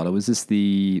 Tyler? Was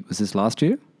this last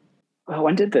year? Well,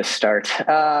 when did this start?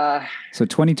 So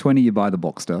 2020, you buy the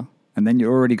Boxster, and then you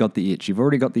already got the itch. You've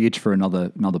already got the itch for another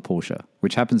Porsche,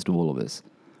 which happens to all of us.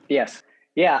 Yes.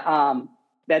 Yeah.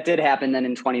 That did happen then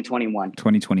in 2021.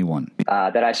 2021.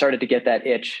 That I started to get that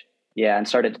itch. Yeah. And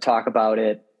started to talk about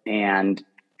it. And,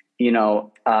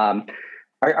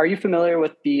 are you familiar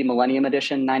with the Millennium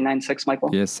Edition 996, Michael?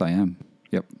 Yes, I am.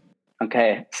 Yep.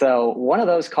 Okay, so one of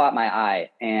those caught my eye,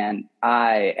 and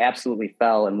I absolutely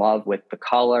fell in love with the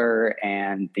color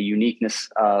and the uniqueness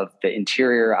of the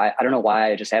interior. I don't know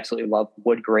why, I just absolutely love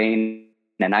wood grain,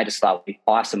 and I just thought it would be an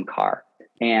awesome car.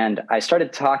 And I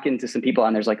started talking to some people,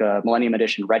 and there's like a Millennium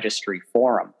Edition registry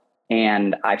forum,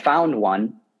 and I found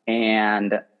one,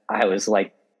 and I was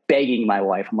like begging my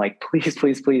wife. I'm like, please,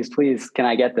 can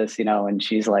I get this? And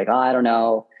she's like, oh, I don't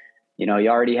know. You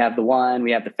already have the one.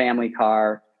 We have the family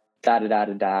car.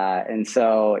 And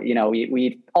so,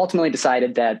 we ultimately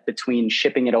decided that between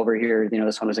shipping it over here,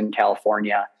 this one was in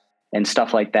California and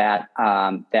stuff like that,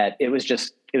 that it was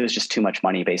just too much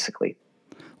money, basically.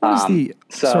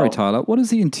 Sorry, Tyler, what is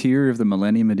the interior of the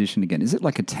Millennium Edition again? Is it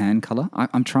like a tan color?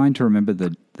 I'm trying to remember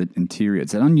the interior.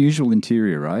 It's an unusual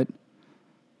interior, right?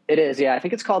 It is. Yeah. I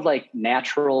think it's called like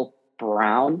natural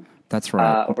brown. That's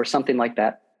right. Or something like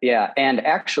that. Yeah. And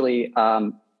actually,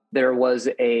 there was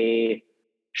a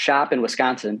shop in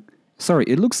Wisconsin. Sorry,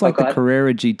 it looks like the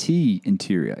Carrera GT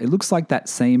interior. It looks like that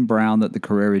same brown that the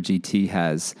Carrera GT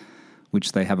has,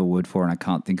 which they have a word for, and I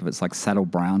can't think of it. It's like saddle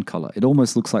brown color. It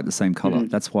almost looks like the same color. Mm-hmm.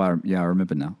 That's why, I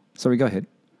remember now. Sorry, go ahead.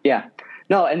 Yeah.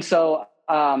 No, and so,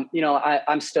 I'm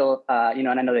still, and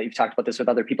I know that you've talked about this with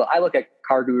other people. I look at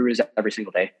car gurus every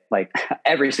single day, like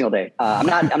every single day. I'm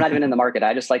not even in the market.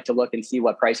 I just like to look and see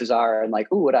what prices are and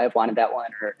like, ooh, would I have wanted that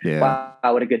one? Or wow,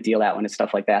 what a good deal that one and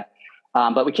stuff like that.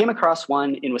 But we came across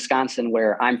one in Wisconsin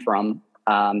where I'm from.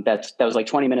 That was like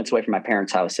 20 minutes away from my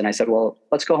parents' house. And I said, well,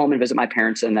 let's go home and visit my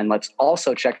parents. And then let's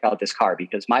also check out this car,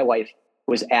 because my wife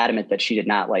was adamant that she did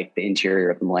not like the interior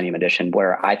of the Millennium Edition,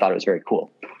 where I thought it was very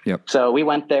cool. Yep. So we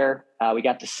went there, we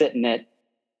got to sit in it,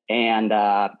 and,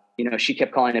 she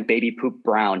kept calling it baby poop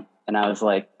brown. And I was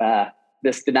like,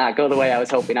 this did not go the way I was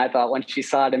hoping. I thought when she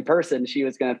saw it in person, she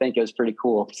was going to think it was pretty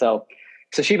cool. So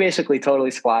she basically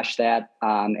totally squashed that.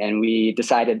 And we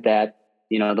decided that,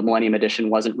 the Millennium Edition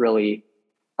wasn't really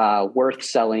worth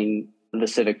selling the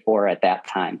Civic for at that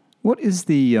time. What is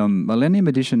the Millennium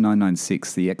Edition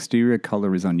 996? The exterior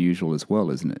color is unusual as well,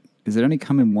 isn't it? Does it only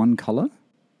come in one color?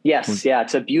 Yes. Yeah.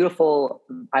 It's a beautiful,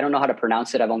 I don't know how to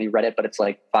pronounce it. I've only read it, but it's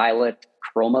like violet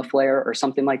chroma flare or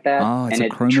something like that. Oh, it's a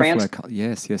chroma flare color.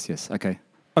 Yes. Okay.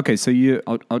 So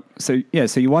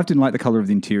your wife didn't like the color of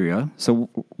the interior. So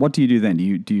what do you do then?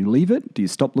 Do you leave it? Do you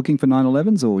stop looking for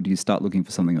 911s, or do you start looking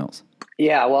for something else?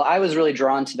 Yeah, well, I was really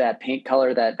drawn to that paint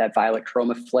color, that violet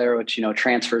chroma flare, which,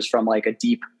 transfers from like a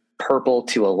deep purple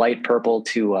to a light purple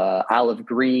to olive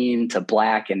green to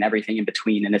black and everything in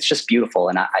between. And it's just beautiful.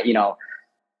 And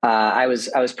I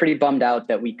was pretty bummed out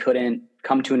that we couldn't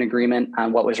come to an agreement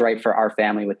on what was right for our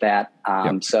family with that.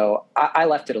 So I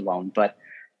left it alone. But,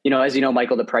 as you know,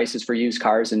 Michael, the prices for used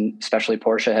cars, and especially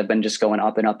Porsche, have been just going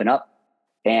up and up and up.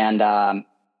 And,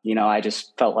 I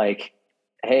just felt like,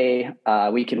 hey,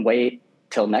 we can wait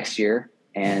till next year,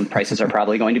 and prices are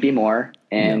probably going to be more,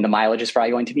 and the mileage is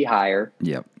probably going to be higher.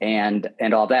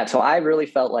 And all that. So I really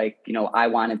felt like, I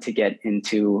wanted to get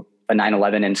into a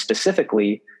 911, and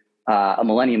specifically a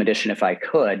Millennium Edition if I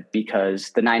could, because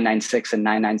the 996 and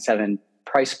 997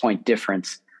 price point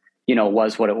difference,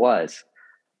 was what it was.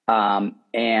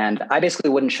 And I basically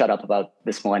wouldn't shut up about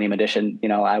this Millennium Edition.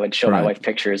 I would show my wife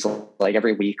pictures like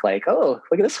every week, like, oh,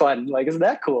 look at this one. Like, isn't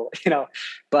that cool?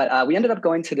 But we ended up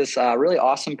going to this really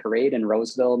awesome parade in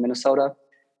Roseville, Minnesota.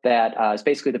 That is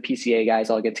basically the PCA guys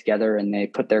all get together and they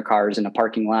put their cars in a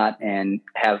parking lot and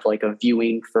have like a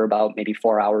viewing for about maybe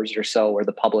 4 hours or so where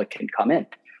the public can come in.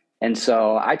 And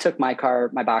so I took my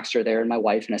car, my Boxster there, and my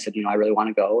wife, and I said, I really want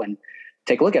to go and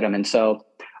take a look at them. And so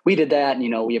we did that,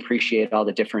 and, we appreciate all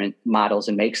the different models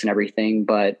and makes and everything.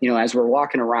 But, as we're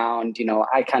walking around,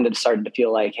 I kind of started to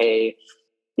feel like, hey,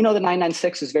 the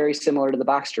 996 is very similar to the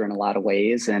Boxster in a lot of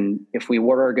ways. And if we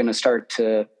were going to start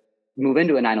to move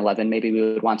into a 911, maybe we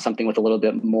would want something with a little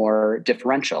bit more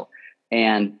differential.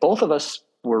 And both of us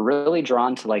were really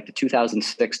drawn to like the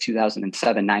 2006,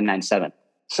 2007 997.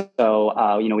 So,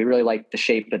 we really like the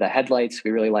shape of the headlights.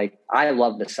 I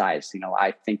love the size.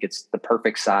 I think it's the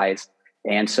perfect size.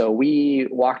 And so we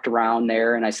walked around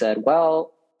there, and I said,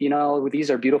 well, these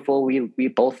are beautiful. We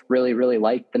both really, really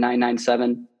like the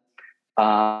 997.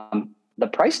 The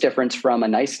price difference from a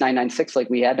nice 996 like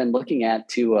we had been looking at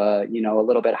to a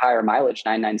little bit higher mileage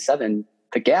 997,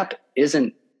 the gap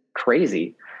isn't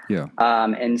crazy. Yeah.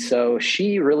 And so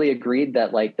she really agreed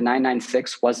that like the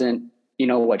 996 wasn't,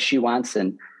 what she wants,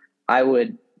 and I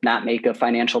would not make a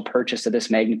financial purchase of this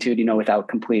magnitude, without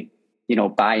complete,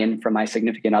 buy-in from my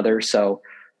significant other. So,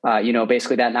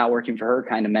 basically that not working for her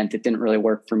kind of meant it didn't really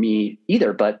work for me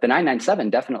either, but the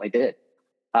 997 definitely did.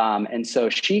 And so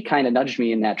she kind of nudged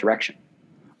me in that direction.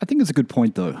 I think it's a good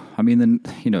point though. I mean, the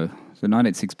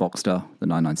 986 Boxster, the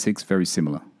 996, very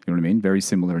similar. You know what I mean? Very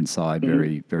similar inside,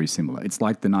 very, very similar. It's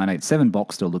like the 987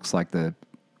 Boxster looks like the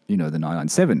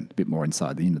 997, a bit more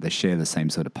inside. They share the same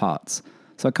sort of parts.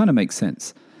 So it kind of makes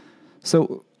sense.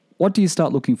 So what do you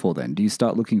start looking for then? Do you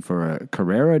start looking for a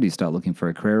Carrera? Do you start looking for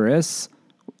a Carrera S,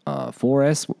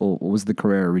 4S? Or was the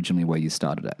Carrera originally where you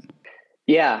started at?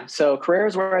 Yeah, so Carrera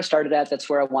is where I started at. That's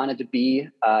where I wanted to be,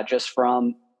 just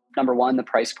from, number one, the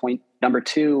price point. Number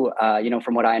two,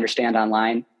 from what I understand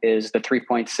online, is the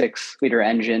 3.6 liter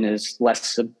engine is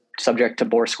less subject to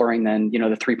bore scoring than, the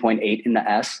 3.8 in the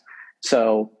S.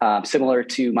 So similar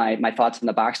to my thoughts in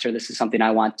the Boxster, this is something I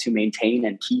want to maintain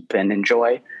and keep and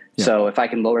enjoy. Yeah. So if I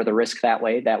can lower the risk that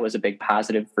way, that was a big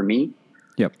positive for me.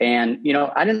 Yep. And,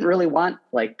 I didn't really want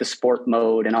like the sport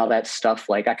mode and all that stuff.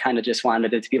 Like I kind of just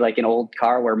wanted it to be like an old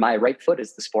car where my right foot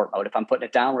is the sport mode. If I'm putting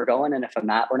it down, we're going. And if I'm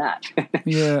not, we're not.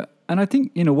 Yeah. And I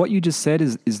think, what you just said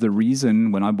is the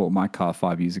reason when I bought my car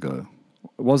 5 years ago.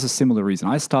 It was a similar reason.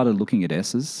 I started looking at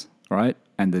S's, right?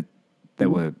 And there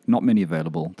were not many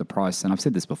available. The price, and I've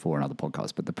said this before in other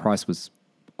podcasts, but the price was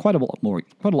quite a lot more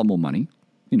money,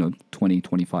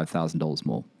 $20,000-$25,000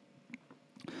 more.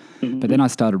 Mm-hmm. But then I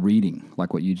started reading,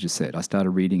 like what you just said. I started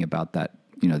reading about that,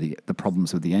 the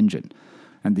problems with the engine.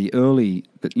 And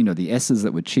the S's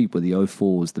that were cheap were the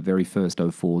O4s, the very first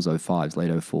O4s, O5s, late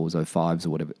O4s, O5s,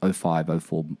 or whatever, O5,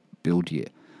 O4 build year.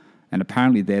 And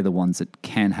apparently they're the ones that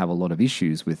can have a lot of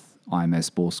issues with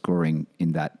IMS ball scoring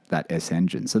in that S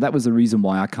engine. So that was the reason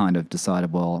why I kind of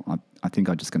decided, well, I think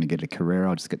I'm just going to get a Carrera.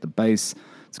 I'll just get the base.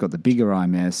 It's got the bigger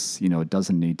IMS. It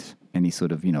doesn't need any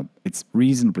sort of, it's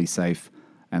reasonably safe.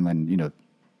 And then,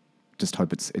 just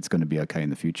hope it's going to be okay in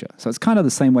the future. So it's kind of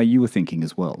the same way you were thinking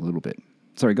as well, a little bit.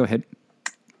 Sorry, go ahead.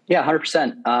 Yeah,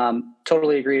 100%.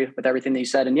 Totally agree with everything that you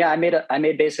said. And yeah, I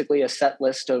made basically a set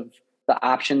list of the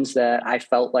options that I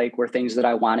felt like were things that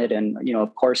I wanted. And,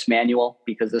 of course, manual,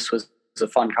 because this was a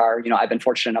fun car. I've been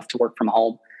fortunate enough to work from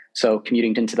home. So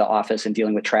commuting into the office and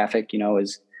dealing with traffic,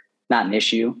 is not an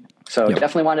issue. So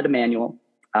Definitely wanted a manual.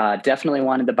 Definitely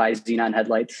wanted to buy xenon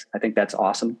headlights. I think that's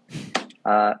awesome.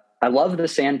 I love the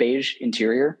sand beige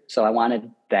interior, so I wanted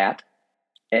that.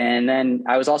 And then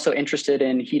I was also interested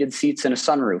in heated seats and a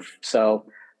sunroof. So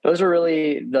those were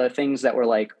really the things that were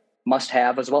like must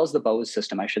have, as well as the Bose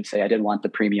system, I should say. I did want the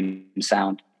premium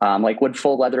sound. Would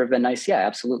full leather have been nice? Yeah,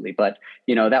 absolutely. But,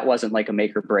 that wasn't like a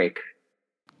make or break.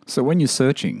 So when you're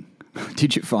searching,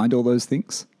 did you find all those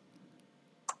things?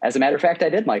 As a matter of fact, I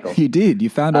did, Michael. You did? You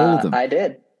found all of them? I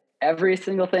did. Every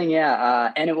single thing,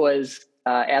 yeah. And it was,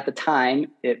 at the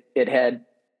time, it had...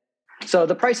 So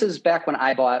the prices back when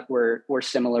I bought were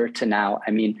similar to now.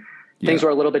 I mean, things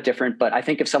were a little bit different, but I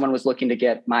think if someone was looking to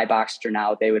get my Boxster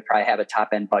now, they would probably have a top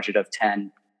end budget of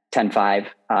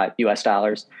 10.5 US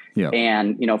dollars. Yeah.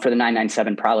 And, for the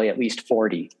 997, probably at least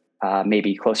 40,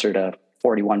 maybe closer to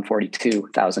 41,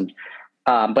 42,000.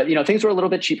 But, things were a little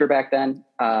bit cheaper back then,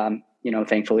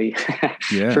 thankfully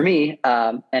for me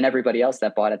and everybody else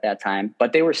that bought at that time,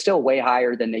 but they were still way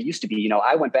higher than they used to be.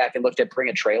 I went back and looked at Bring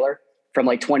a Trailer from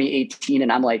like 2018.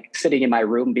 And I'm like sitting in my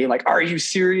room being like, are you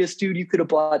serious, dude? You could have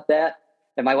bought that.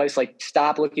 And my wife's like,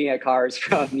 stop looking at cars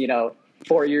from,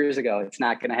 4 years ago. It's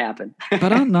not going to happen.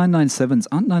 But aren't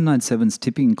 997s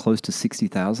tipping close to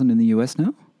 60,000 in the US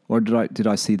now? Or did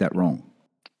I see that wrong?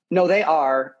 No, they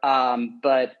are.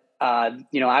 But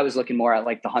I was looking more at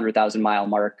like the 100,000 mile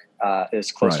mark,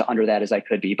 as close to under that as I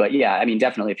could be. But yeah, I mean,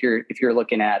 definitely if you're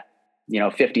looking at,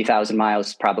 50,000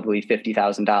 miles, probably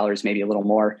 $50,000, maybe a little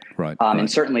more. Right. And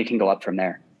certainly can go up from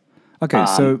there. Okay.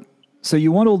 So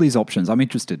you want all these options. I'm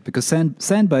interested because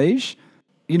sand beige,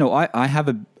 I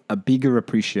have a bigger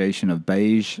appreciation of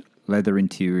beige leather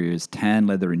interiors, tan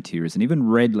leather interiors, and even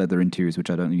red leather interiors, which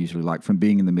I don't usually like from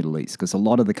being in the Middle East, because a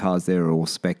lot of the cars there are all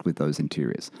spec'd with those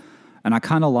interiors. And I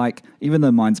kind of like, even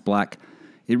though mine's black,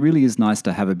 it really is nice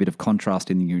to have a bit of contrast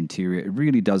in your interior. It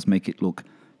really does make it look,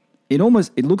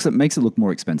 makes it look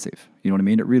more expensive. You know what I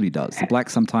mean? It really does. The black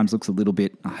sometimes looks a little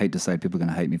bit, I hate to say it, people are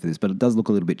going to hate me for this, but it does look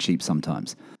a little bit cheap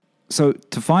sometimes. So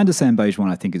to find a sand beige one,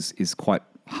 I think is quite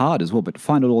hard as well, but to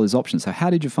find all these options. So how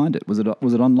did you find it? Was it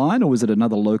online or was it a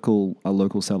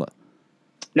local seller?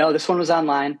 No, this one was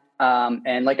online.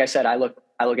 And like I said, I look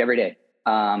every day.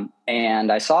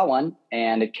 And I saw one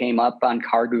and it came up on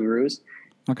Car Gurus.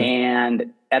 Okay.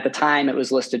 And at the time it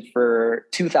was listed for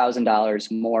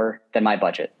 $2,000 more than my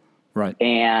budget. Right.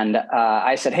 And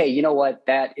I said, hey, you know what?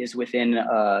 That is within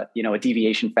a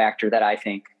deviation factor that I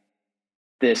think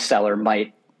this seller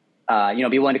might,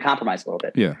 be willing to compromise a little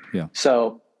bit. Yeah. Yeah.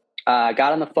 So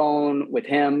got on the phone with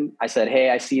him. I said,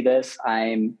 hey, I see this.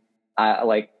 I'm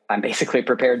basically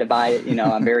prepared to buy it.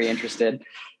 I'm very interested.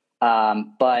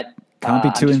 But can't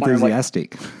be too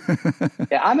enthusiastic.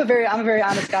 Yeah, I'm a very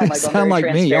honest guy. Like, sound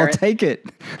like me. I'll take it.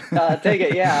 Take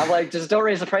it. Yeah. I'm like, just don't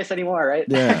raise the price anymore. Right.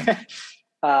 Yeah.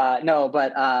 No,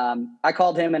 but I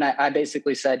called him and I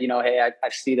basically said, hey, I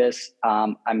see this.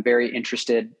 I'm very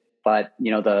interested, but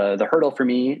the hurdle for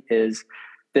me is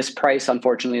this price,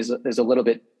 unfortunately, is a little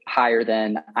bit higher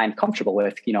than I'm comfortable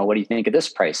with. What do you think of this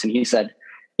price? And he said,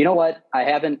 you know what? I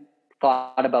haven't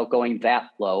thought about going that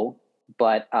low,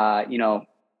 but I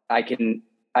can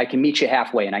meet you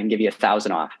halfway and I can give you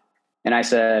 1,000 off. And I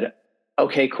said,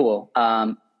 okay, cool.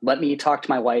 Let me talk to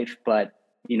my wife, but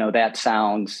that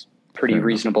sounds pretty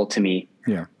reasonable to me.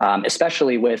 Yeah.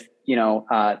 Especially with,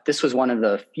 this was one of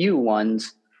the few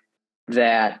ones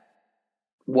that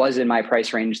was in my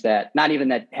price range that not even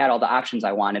that had all the options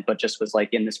I wanted, but just was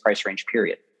like in this price range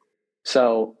period.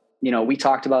 So, we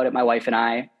talked about it, my wife and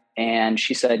I, and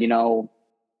she said,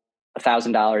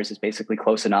 $1,000 is basically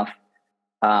close enough.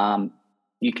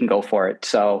 You can go for it.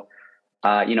 So,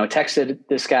 texted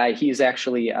this guy. He's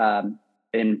actually,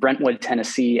 in Brentwood,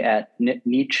 Tennessee at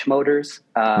Niche Motors.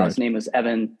 Right. His name was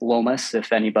Evan Lomas.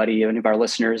 If any of our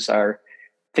listeners are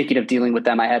thinking of dealing with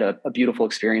them, I had a beautiful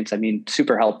experience. I mean,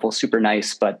 super helpful, super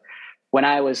nice, but when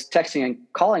I was texting and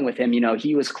calling with him,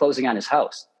 he was closing on his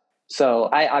house. So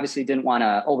I obviously didn't want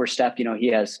to overstep. He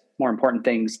has more important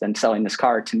things than selling this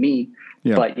car to me.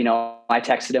 Yeah. But, I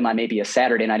texted him on maybe a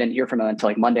Saturday and I didn't hear from him until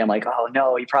like Monday. I'm like, oh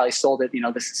no, he probably sold it.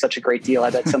 This is such a great deal. I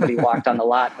bet somebody walked on the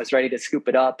lot and was ready to scoop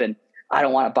it up, and I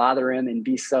don't want to bother him and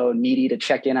be so needy to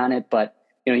check in on it. But,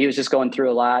 he was just going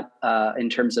through a lot in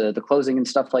terms of the closing and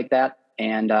stuff like that.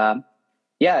 And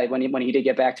when he did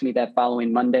get back to me that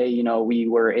following Monday, we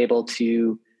were able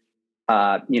to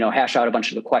hash out a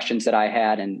bunch of the questions that I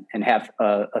had and have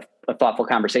a thoughtful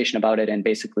conversation about it, and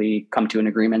basically come to an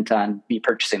agreement on me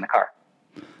purchasing the car.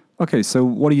 Okay. So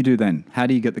what do you do then? How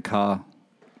do you get the car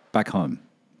back home?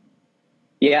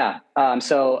 Yeah.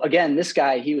 So again, this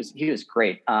guy, he was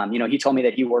great. He told me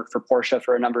that he worked for Porsche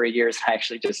for a number of years. I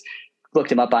actually just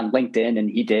looked him up on LinkedIn, and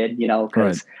he did,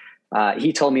 because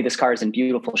he told me this car is in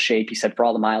beautiful shape. He said for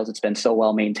all the miles, it's been so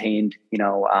well maintained.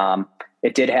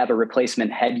 It did have a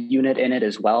replacement head unit in it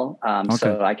as well.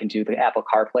 So I can do the Apple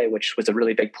CarPlay, which was a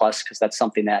really big plus, because that's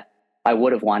something that I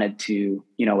would have wanted to,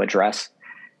 address.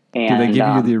 And, did they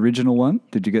give you the original one?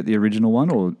 Did you get the original one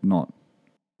or not?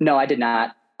 No, I did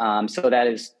not. So that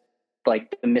is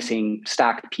like the missing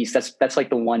stock piece. That's like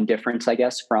the one difference, I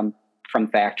guess, from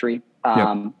factory.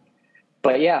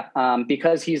 But yeah,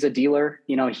 because he's a dealer,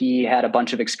 he had a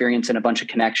bunch of experience and a bunch of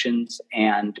connections,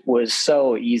 and was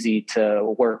so easy to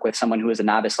work with someone who was a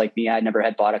novice like me. I never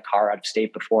had bought a car out of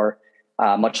state before,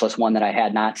 much less one that I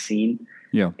had not seen.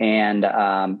 Yeah. And,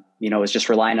 was just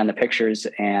relying on the pictures,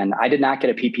 and I did not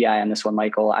get a PPI on this one,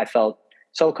 Michael. I felt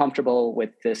so comfortable with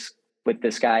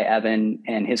this guy, Evan,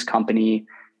 and his company,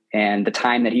 and the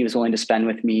time that he was willing to spend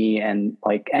with me, and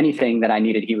like anything that I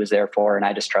needed, he was there for, and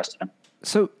I just trusted him.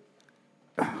 So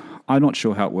I'm not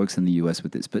sure how it works in the US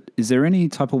with this, but is there any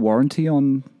type of warranty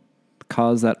on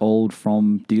cars that old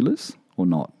from dealers or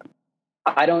not?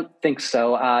 I don't think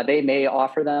so. They may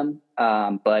offer them,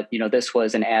 but this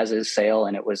was an as-is sale,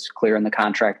 and it was clear in the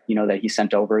contract, that he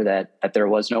sent over that there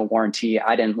was no warranty.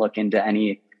 I didn't look into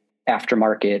any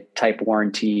aftermarket type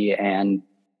warranty, and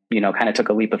kind of took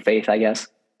a leap of faith, I guess.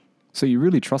 So you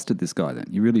really trusted this guy then?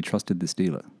 You really trusted this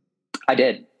dealer? I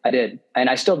did. And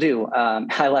I still do.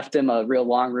 I left him a real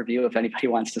long review if anybody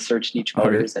wants to search Niche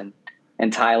Motors.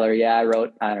 And Tyler, I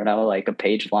wrote, I don't know, like a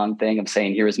page long thing of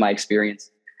saying, here was my experience,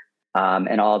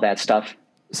 and all that stuff.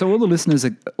 So all the listeners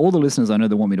I know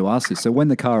that want me to ask this. So when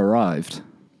the car arrived,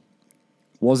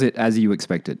 was it as you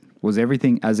expected? Was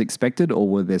everything as expected, or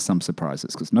were there some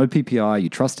surprises? Because no PPI, you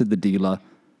trusted the dealer.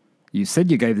 You said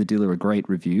you gave the dealer a great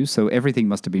review, so everything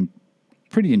must have been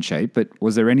pretty in shape. But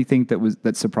was there anything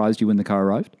that surprised you when the car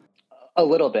arrived? A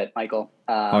little bit, Michael.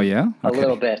 Oh yeah, okay. A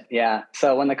little bit, yeah.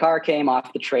 So when the car came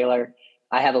off the trailer,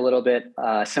 I have a little bit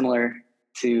similar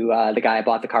to the guy I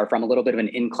bought the car from, a little bit of an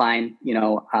incline,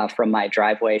 from my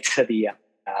driveway to the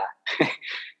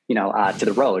to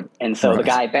the road. And so the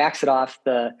guy backs it off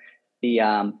the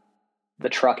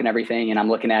truck and everything. And I'm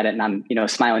looking at it, and I'm,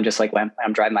 smiling just like when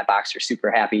I'm driving my Boxster, super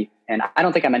happy. And I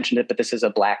don't think I mentioned it, but this is a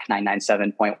black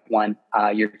 997.1,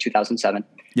 year 2007.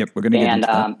 Yep. We're going to get into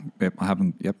that. Yep. I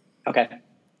haven't. Yep. Okay.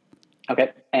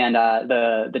 And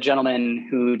the gentleman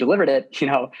who delivered it,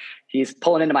 he's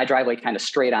pulling into my driveway kind of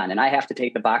straight on, and I have to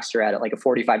take the Boxster at like a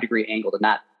 45-degree angle to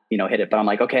not, hit it. But I'm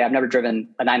like, okay, I've never driven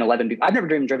a 911. I've never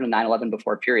even driven a 911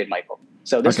 before, period, Michael.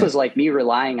 So this was like me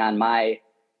relying on my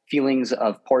feelings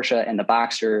of Porsche and the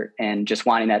Boxster, and just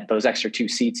wanting those extra two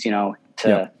seats,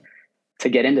 to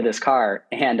get into this car,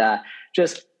 and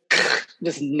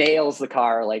just nails the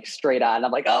car like straight on.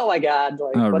 I'm like, oh my God,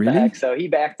 like what really? The heck? So he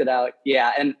backed it out.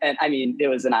 Yeah. And I mean, it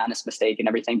was an honest mistake and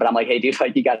everything, but I'm like, hey dude,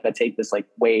 like you got to take this like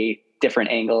way different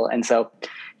angle. And so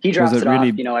he drops it off,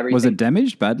 everything. Was it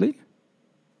damaged badly?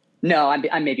 No,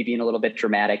 I'm maybe being a little bit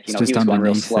dramatic. He was going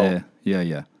real slow. There.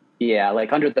 Yeah. Yeah.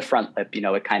 Like under the front lip,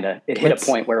 it hit a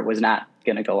point where it was not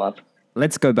going to go up.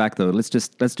 Let's go back though. Let's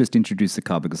just introduce the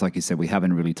car, because like you said, we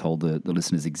haven't really told the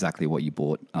listeners exactly what you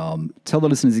bought. Tell the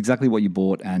listeners exactly what you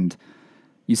bought, and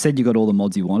you said you got all the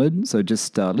mods you wanted. So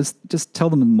let's just tell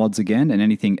them the mods again, and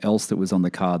anything else that was on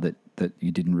the car that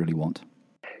you didn't really want.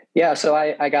 Yeah. So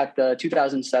I got the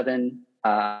 2007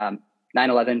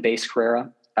 911 base Carrera,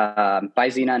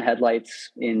 bi-xenon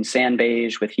headlights in sand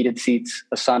beige with heated seats,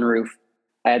 a sunroof.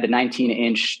 I had the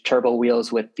 19-inch turbo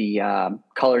wheels with the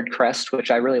colored crest,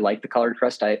 which I really like the colored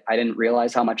crest. I didn't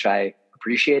realize how much I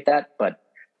appreciate that, but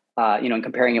in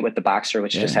comparing it with the Boxster,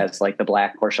 which just has like the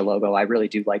black Porsche logo, I really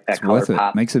do like that it's color worth it.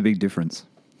 pop. Makes a big difference.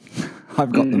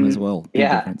 I've got them as well. Big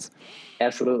difference.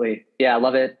 Absolutely. Yeah, I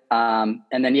love it. And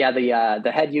then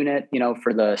the head unit,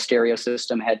 for the stereo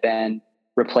system had been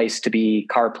replaced to be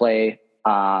CarPlay,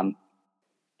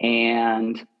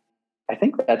 and I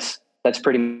think that's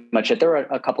pretty much it. There are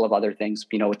a couple of other things,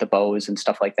 with the bows and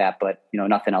stuff like that, but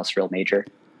nothing else real major.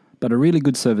 But a really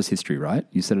good service history, right?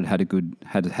 You said it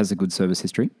has a good service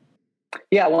history.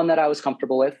 Yeah, one that I was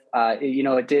comfortable with.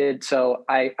 It did. So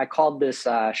I called this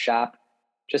shop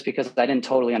just because I didn't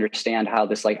totally understand how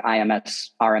this like IMS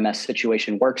RMS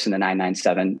situation works in the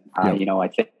 997. Yep. I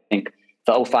think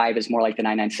the 05 is more like the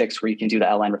 996 where you can do the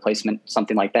LN replacement,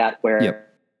 something like that.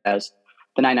 Whereas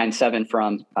the 997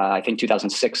 from I think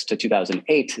 2006 to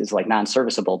 2008 is like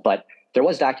non-serviceable, but there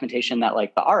was documentation that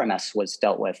like the RMS was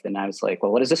dealt with. And I was like,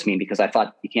 well, what does this mean? Because I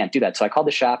thought you can't do that. So I called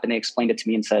the shop and they explained it to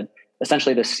me and said,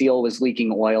 essentially the seal was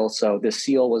leaking oil. So the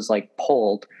seal was like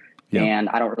pulled and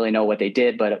I don't really know what they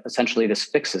did, but essentially this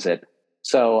fixes it.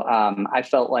 So I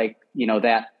felt like,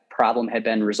 that problem had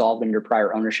been resolved under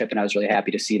prior ownership. And I was really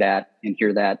happy to see that and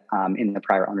hear that in the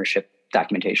prior ownership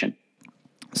documentation.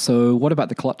 So what about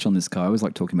the clutch on this car? I always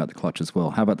like talking about the clutch as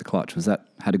well. How about the clutch?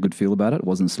 Had a good feel about it? It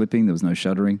wasn't slipping. There was no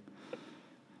shuddering.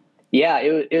 Yeah,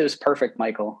 it was perfect,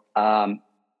 Michael. And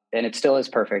it still is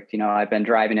perfect. I've been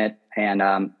driving it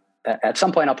and at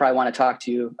some point I'll probably want to talk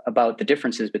to you about the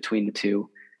differences between the two,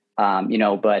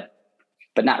 but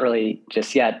not really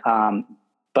just yet.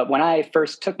 But when I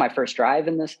first took my first drive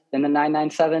in the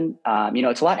 997,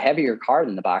 it's a lot heavier car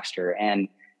than the Boxster.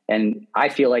 And I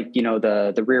feel like,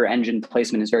 the rear engine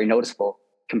placement is very noticeable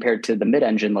compared to the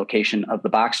mid-engine location of the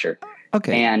Boxster.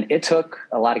 Okay. And it took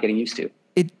a lot of getting used to.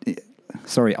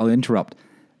 Sorry, I'll interrupt.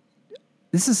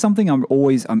 This is something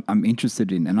I'm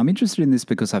interested in. And I'm interested in this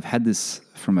because I've had this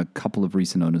from a couple of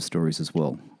recent owner stories as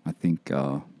well. I think,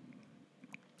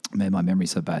 man, my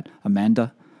memory's so bad.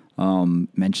 Amanda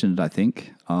mentioned it, I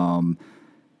think.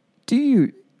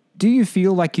 Do you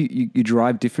feel like you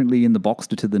drive differently in the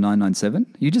Boxster to the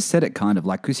 997? You just said it kind of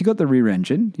like, because you got the rear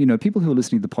engine. People who are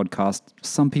listening to the podcast,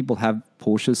 some people have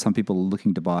Porsches, some people are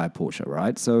looking to buy a Porsche,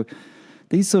 right? So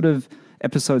these sort of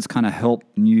episodes kind of help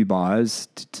new buyers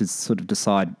to sort of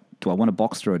decide, do I want a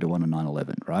Boxster or do I want a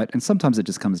 911, right? And sometimes it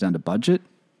just comes down to budget,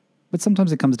 but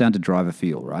sometimes it comes down to driver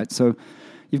feel, right? So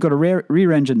you've got a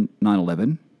rear engine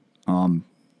 911.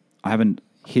 I haven't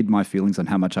hid my feelings on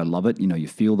how much I love it. You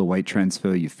feel the weight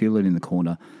transfer, you feel it in the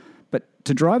corner. But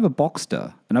to drive a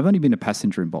Boxster, and I've only been a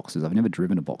passenger in Boxsters, I've never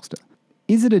driven a Boxster.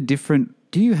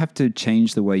 Do you have to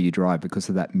change the way you drive because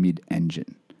of that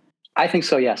mid-engine? I think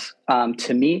so, yes.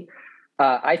 To me,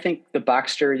 I think the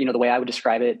Boxster, the way I would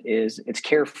describe it is it's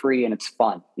carefree and it's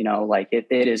fun. It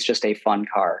is just a fun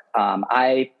car.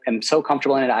 I am so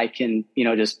comfortable in it. I can,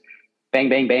 just bang,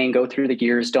 bang, bang, go through the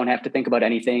gears, don't have to think about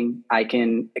anything. I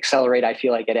can accelerate, I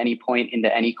feel like, at any point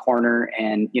into any corner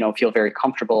and, feel very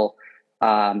comfortable,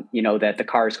 that the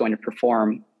car is going to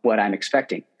perform what I'm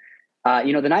expecting. The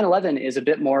 911 is a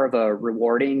bit more of a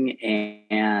rewarding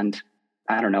and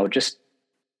I don't know, just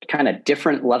kind of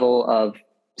different level of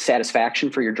satisfaction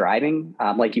for your driving.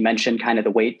 Like you mentioned, kind of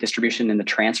the weight distribution and the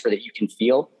transfer that you can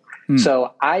feel.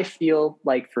 So I feel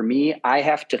like for me, I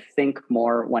have to think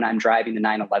more when I'm driving the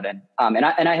 911. And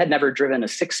I had never driven a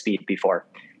 6-speed before.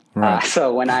 Right.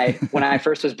 So when I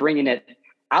first was bringing it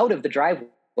out of the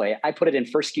driveway, I put it in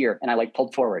first gear and I like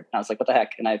pulled forward. And I was like, what the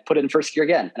heck? And I put it in first gear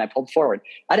again and I pulled forward.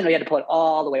 I didn't know you had to pull it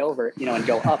all the way over, and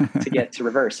go up to get to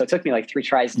reverse. So it took me like 3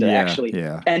 tries to actually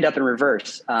end up in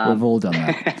reverse. We've all done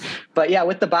that. But yeah,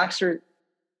 with the Boxster,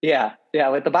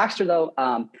 with the Boxster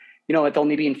though, with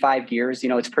only being 5 gears,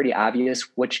 it's pretty obvious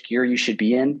which gear you should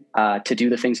be in to do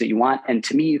the things that you want. And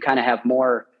to me, you kind of have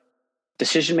more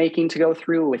decision-making to go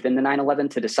through within the 911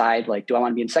 to decide, like, do I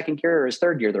want to be in second gear or is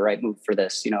third gear the right move for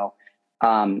this?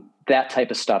 That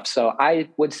type of stuff. So I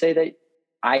would say that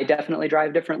I definitely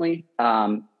drive differently,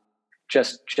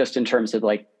 just in terms of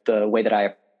like the way that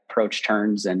I approach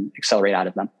turns and accelerate out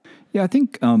of them. Yeah, I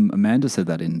think Amanda said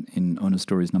that in Owner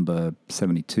Stories number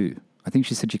 72. I think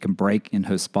she said you can brake in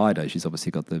her Spider. She's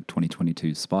obviously got the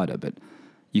 2022 Spider, but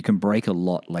you can brake a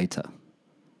lot later.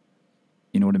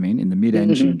 You know what I mean? In the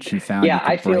mid-engine, she found you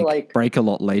can brake a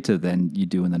lot later than you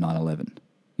do in the 911.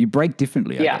 You brake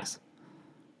differently, I guess.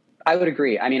 I would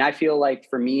agree. I mean, I feel like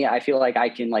for me, I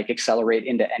can like accelerate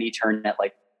into any turn at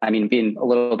being a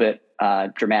little bit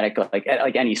dramatic,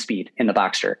 like any speed in the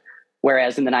Boxster.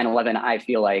 Whereas in the 911, I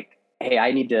feel like, hey,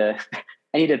 I need to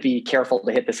be careful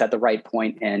to hit this at the right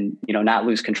point and, not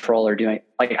lose control or doing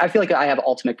I feel like I have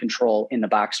ultimate control in the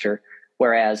Boxster,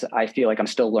 whereas I feel like I'm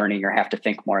still learning or have to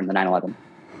think more in the 911.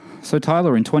 So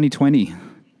Tyler, in 2020,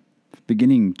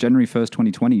 beginning January 1st,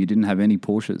 2020, you didn't have any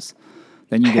Porsches.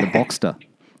 Then you get a Boxster.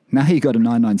 Now you got a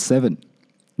 997.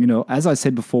 As I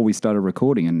said before we started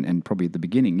recording and probably at the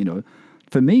beginning,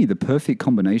 for me, the perfect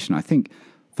combination, I think,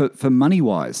 for money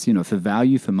wise, for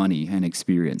value for money and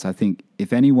experience, I think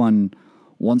if anyone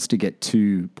wants to get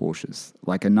two Porsches,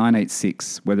 like a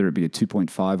 986, whether it be a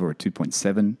 2.5 or a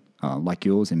 2.7, like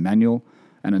yours in manual,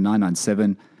 and a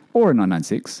 997 or a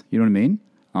 996, you know what I mean?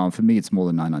 For me, it's more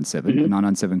than 997. Mm-hmm.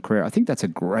 997 Carrera. I think that's a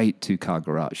great two-car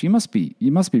garage. You must be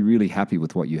really happy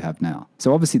with what you have now.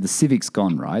 So obviously the Civic's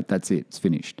gone, right? That's it. It's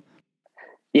finished.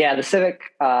 Yeah, the Civic,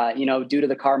 due to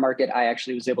the car market, I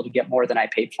actually was able to get more than I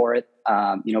paid for it,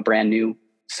 brand new.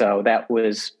 So that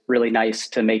was really nice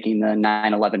to making the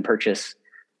 911 purchase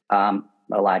a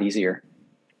lot easier.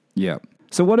 Yeah.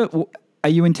 So are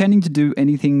you intending to do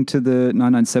anything to the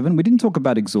 997? We didn't talk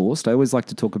about exhaust. I always like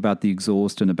to talk about the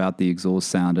exhaust and about the exhaust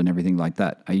sound and everything like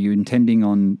that. Are you intending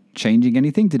on changing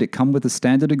anything? Did it come with a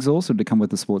standard exhaust or did it come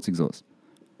with the sports exhaust?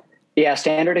 Yeah,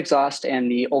 standard exhaust and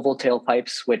the oval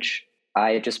tailpipes, which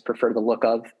I just prefer the look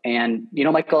of. And,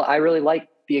 Michael, I really like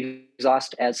the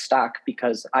exhaust as stock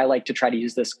because I like to try to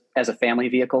use this as a family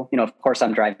vehicle. Of course,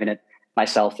 I'm driving it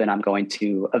myself and I'm going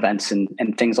to events and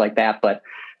things like that. But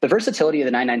the versatility of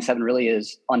the 997 really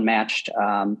is unmatched,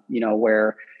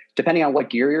 where depending on what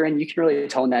gear you're in, you can really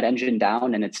tone that engine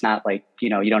down. And it's not like, you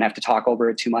don't have to talk over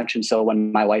it too much. And so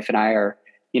when my wife and I are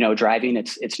driving,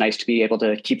 it's nice to be able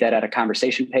to keep that at a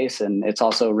conversation pace. And it's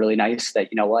also really nice that,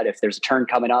 if there's a turn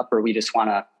coming up or we just want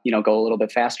to, go a little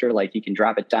bit faster, like you can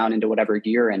drop it down into whatever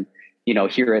gear and,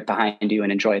 hear it behind you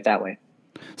and enjoy it that way.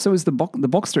 So is the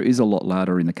Boxster is a lot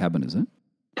louder in the cabin, is it?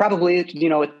 Probably,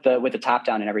 with the top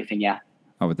down and everything. Yeah.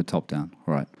 Oh, with the top down.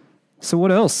 All right. So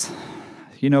what else?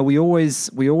 We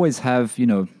always have,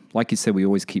 like you said, we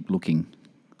always keep looking.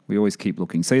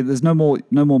 So there's no more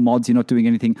mods. You're not doing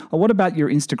anything. Oh, what about your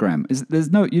Instagram?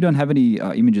 You don't have any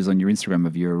images on your Instagram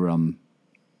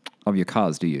of your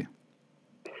cars, do you?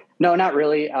 No, not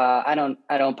really. I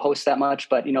don't post that much,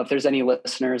 but if there's any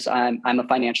listeners, I'm a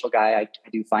financial guy. I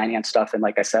do finance stuff. And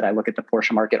like I said, I look at the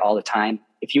Porsche market all the time.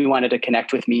 If you wanted to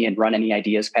connect with me and run any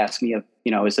ideas past me of,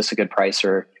 is this a good price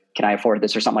or can I afford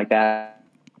this or something like that?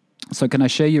 So can I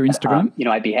share your Instagram?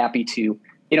 I'd be happy to,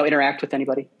 interact with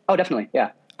anybody. Oh, definitely.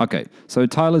 Yeah. Okay, so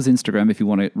Tyler's Instagram, if you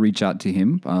want to reach out to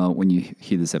him when you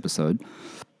hear this episode,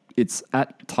 it's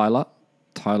at Tyler,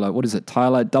 what is it?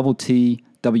 Tyler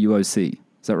TWOC.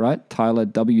 Is that right? Tyler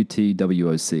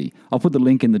WTWOC. I'll put the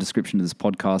link in the description of this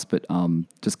podcast, but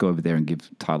just go over there and give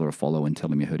Tyler a follow and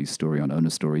tell him you heard his story on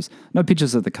Owner Stories. No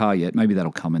pictures of the car yet. Maybe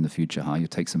that'll come in the future, huh? You'll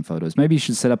take some photos. Maybe you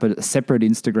should set up a separate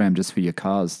Instagram just for your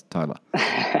cars, Tyler.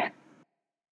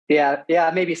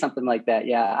 Yeah, maybe something like that.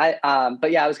 Yeah,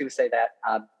 I was going to say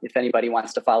that if anybody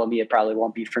wants to follow me, it probably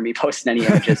won't be for me posting any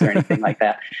images or anything like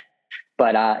that.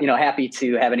 But happy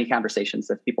to have any conversations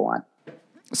if people want.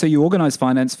 So you organize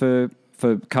finance for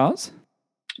cars?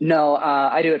 No,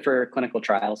 I do it for clinical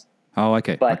trials. Oh,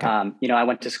 okay. But okay. I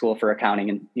went to school for accounting,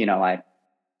 and I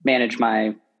manage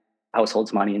my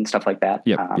household's money and stuff like that.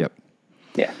 Yep.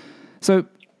 Yeah. So.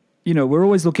 We're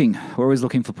always looking for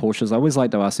Porsches. I always like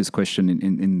to ask this question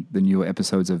in the newer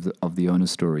episodes of the Owner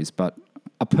Stories, but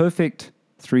a perfect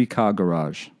 3-car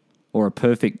garage or a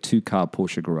perfect 2-car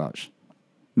Porsche garage,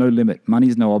 no limit,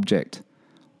 money's no object.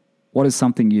 What is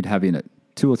something you'd have in it?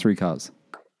 2 or 3 cars?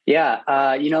 Yeah.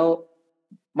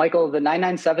 Michael, the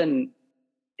 997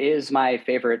 is my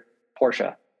favorite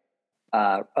Porsche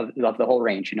of the whole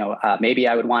range. Maybe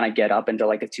I would want to get up into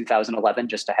like a 2011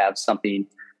 just to have something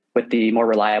with the more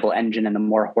reliable engine and the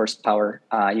more horsepower,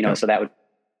 so that would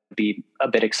be a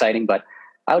bit exciting, but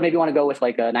I would maybe want to go with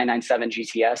like a 997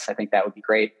 GTS. I think that would be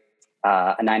great.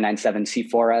 A 997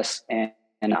 C4S.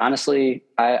 And honestly,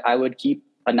 I would keep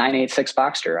a 986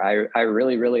 Boxster. I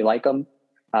really, really like them.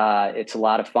 It's a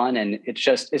lot of fun and it's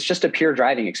just a pure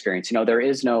driving experience. There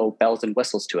is no bells and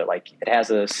whistles to it. Like it has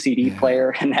a CD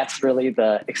player and that's really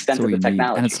the extent of the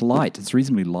technology. And it's light. It's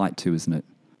reasonably light too, isn't it?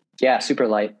 Yeah. Super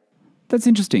light. That's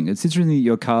interesting. It's interesting that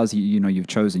your cars, you've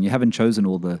chosen. You haven't chosen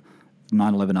all the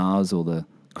 911Rs or the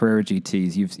Carrera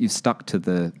GTs. You've stuck to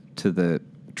the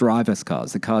driver's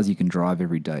cars, the cars you can drive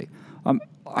every day.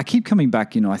 I keep coming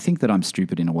back. I think that I'm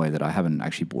stupid in a way that I haven't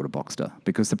actually bought a Boxster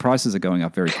because the prices are going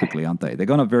up very quickly, aren't they? They're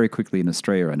going up very quickly in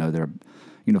Australia. I know they're,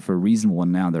 for a reasonable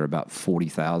one now, they're about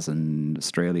 40,000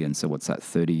 Australian. So what's that?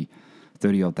 30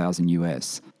 odd thousand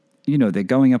US. They're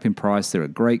going up in price. They're a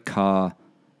great car.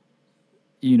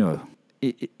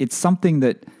 It's something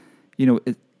that,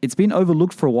 it's been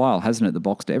overlooked for a while, hasn't it, the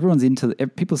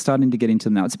Boxster? People are starting to get into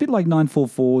them now. It's a bit like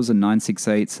 944s and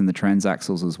 968s and the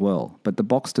transaxles as well. But the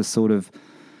Boxster sort of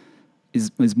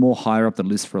is more higher up the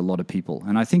list for a lot of people.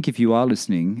 And I think if you are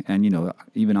listening and,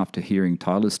 even after hearing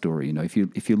Tyler's story, if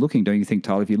you're looking, don't you think,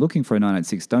 Tyler, if you're looking for a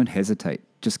 986, don't hesitate.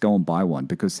 Just go and buy one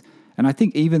And I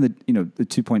think even the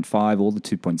 2.5 or the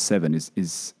 2.7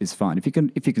 is fine.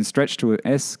 If you can stretch to an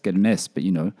S, get an S. But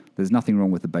there's nothing wrong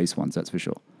with the base ones. That's for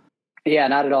sure. Yeah,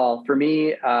 not at all. For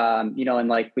me, and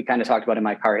like we kind of talked about in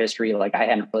my car history, like I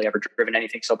hadn't really ever driven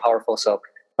anything so powerful. So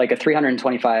like a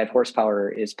 325 horsepower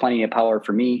is plenty of power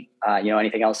for me.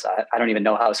 Anything else, I don't even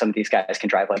know how some of these guys can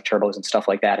drive like turbos and stuff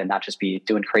like that and not just be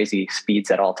doing crazy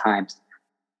speeds at all times.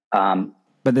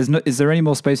 But is there any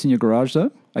more space in your garage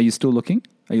though? Are you still looking?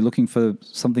 Are you looking for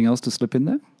something else to slip in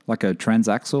there? Like a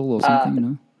transaxle or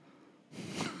something,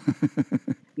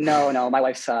 No, my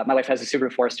wife has a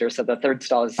Subaru Forester, so the third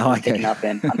stall is taken up.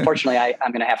 And unfortunately,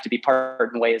 I'm going to have to be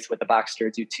parting ways with the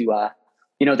Boxster due to,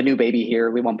 the new baby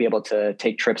here. We won't be able to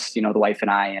take trips, the wife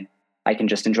and I can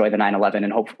just enjoy the 911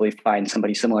 and hopefully find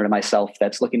somebody similar to myself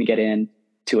that's looking to get in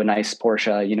to a nice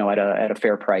Porsche, at a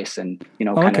fair price and,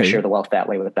 kind of share the wealth that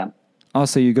way with them. Oh,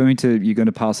 so you're going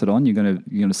to pass it on? You're going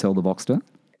to sell the Boxster?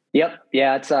 Yep.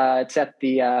 Yeah. It's at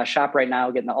the shop right now,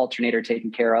 getting the alternator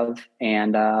taken care of.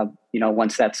 And,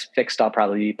 once that's fixed, I'll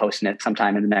probably be posting it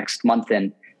sometime in the next month.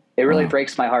 And it really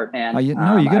breaks my heart, man. You're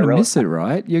going to miss it,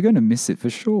 right? You're going to miss it for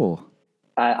sure.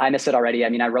 I miss it already. I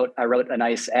mean, I wrote a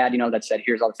nice ad, that said,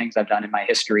 here's all the things I've done in my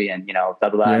history and, blah, blah,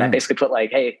 blah. Yeah. And I basically put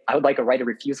like, hey, I would like a right of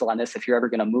refusal on this if you're ever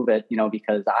going to move it,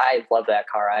 because I love that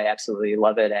car. I absolutely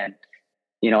love it. And,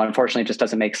 unfortunately, it just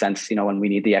doesn't make sense, when we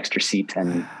need the extra seat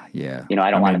and, I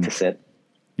don't want it to sit.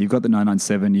 You've got the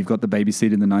 997. You've got the baby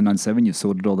seat in the 997. You've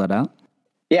sorted all that out?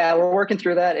 Yeah, we're working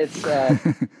through that. It's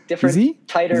different,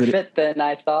 tighter fit than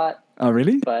I thought. Oh,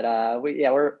 really? But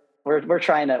we're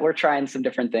trying some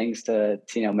different things to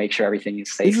make sure everything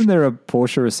is safe. Isn't there a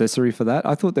Porsche accessory for that?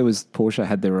 I thought Porsche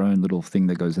had their own little thing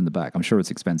that goes in the back. I'm sure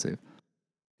it's expensive.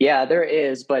 Yeah, there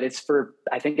is, but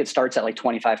I think it starts at like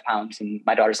 25 pounds and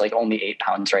my daughter's like only 8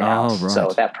 pounds right now. Right. So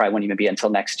that probably won't even be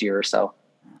until next year or so.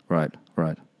 Right.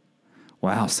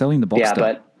 Wow. Selling the Boxster.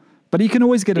 Yeah, but you can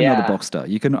always get another Boxster.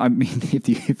 You can, I mean,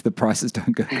 if the prices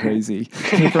don't go crazy,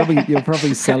 you'll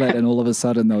probably sell it and all of a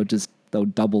sudden they'll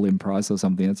double in price or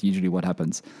something. That's usually what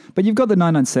happens. But you've got the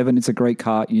 997. It's a great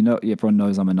car. Everyone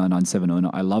knows I'm a 997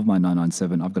 owner. I love my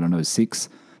 997. I've got a 06,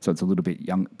 so it's a little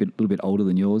bit older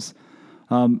than yours.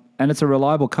 And it's a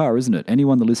reliable car, isn't it?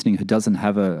 Anyone listening who doesn't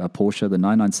have a Porsche, the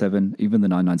 997, even the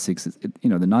 996, the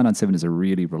 997 is a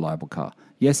really reliable car.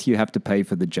 Yes, you have to pay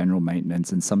for the general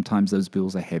maintenance, and sometimes those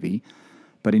bills are heavy.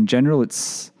 But in general,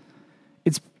 it's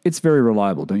very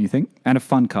reliable, don't you think? And a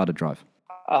fun car to drive.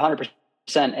 100%.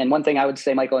 And one thing I would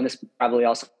say, Michael, and this probably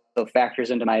also factors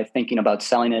into my thinking about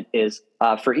selling it, is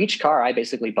for each car, I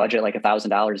basically budget like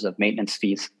 $1,000 of maintenance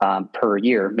fees per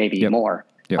year, maybe more.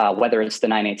 Yep. Whether it's the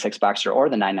 986 Boxster or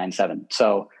the 997.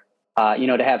 So,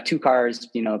 to have two cars,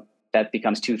 that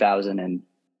becomes $2,000, and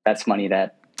that's money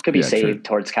that could be saved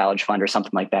towards college fund or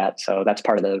something like that. So that's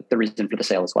part of the reason for the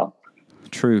sale as well.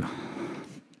 True.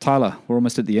 Tyler, we're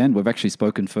almost at the end. We've actually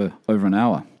spoken for over an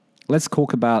hour. Let's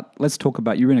talk about,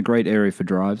 you're in a great area for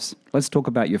drives. Let's talk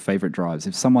about your favorite drives.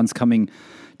 If someone's coming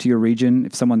to your region,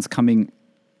 if someone's coming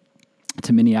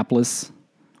to Minneapolis,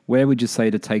 where would you say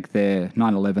to take their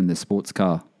 911, their sports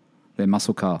car, their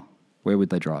muscle car? Where would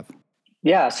they drive?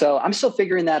 Yeah, so I'm still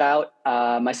figuring that out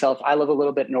myself. I live a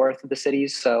little bit north of the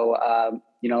cities. So,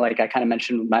 like I kind of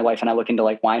mentioned, my wife and I look into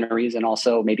like wineries and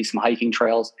also maybe some hiking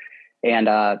trails. And,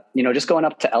 just going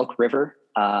up to Elk River,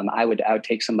 I would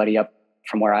take somebody up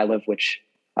from where I live,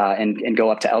 and go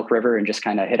up to Elk River and just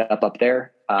kind of hit up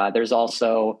there. There's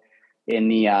also in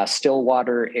the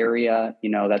Stillwater area,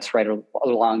 that's right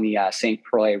along the St.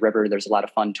 Croix River. There's a lot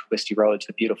of fun, twisty roads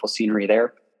with beautiful scenery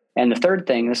there. And the third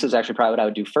thing, this is actually probably what I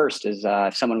would do first, is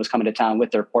if someone was coming to town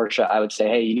with their Porsche, I would say,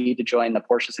 hey, you need to join the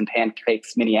Porsches and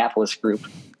Pancakes Minneapolis group,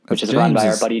 which is run by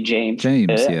our buddy James.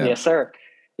 Yes, sir.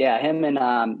 Yeah, him and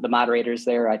the moderators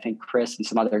there, I think Chris and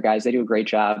some other guys, they do a great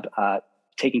job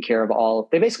taking care of all.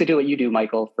 They basically do what you do,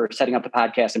 Michael, for setting up the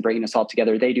podcast and bringing us all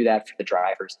together. They do that for the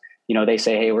drivers. They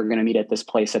say, hey, we're going to meet at this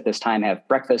place at this time, have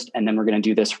breakfast, and then we're going to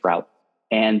do this route.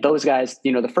 And those guys,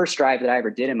 the first drive that I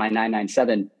ever did in my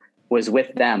 997 was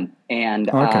with them. And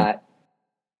that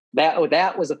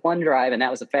was a fun drive, and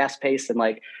that was a fast pace. And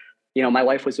my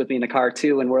wife was with me in the car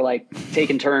too. And we're like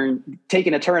taking a turn.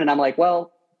 And I'm like,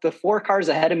 well, the 4 cars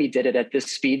ahead of me did it at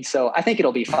this speed, so I think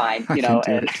it'll be fine, so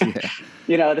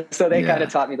they kind of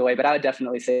taught me the way. But I would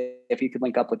definitely say if you could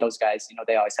link up with those guys,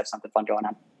 they always have something fun going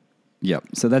on. Yep.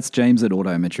 So that's James at Auto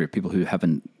Amateur. People who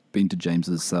haven't been to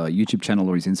James's YouTube channel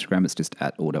or his Instagram, it's just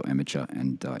at Auto Amateur,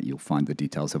 and you'll find the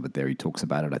details of it there. He talks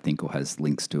about it, I think, or has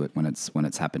links to it when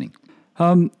it's happening.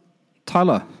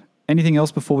 Tyler, anything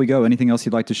else before we go? Anything else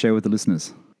you'd like to share with the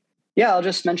listeners? Yeah, I'll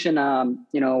just mention,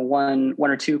 one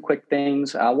or two quick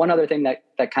things. One other thing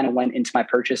that kind of went into my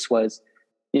purchase was,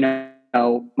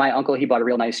 my uncle, he bought a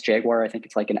real nice Jaguar. I think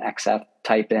it's like an XF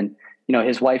type. And,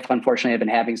 his wife, unfortunately, had been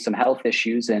having some health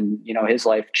issues and, his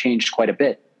life changed quite a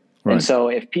bit. Right. And so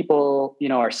if people,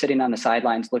 are sitting on the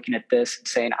sidelines looking at this and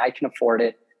saying, I can afford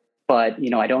it, but,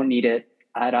 I don't need it.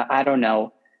 I don't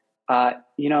know.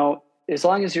 As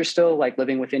long as you're still like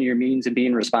living within your means and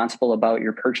being responsible about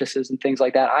your purchases and things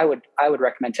like that, I would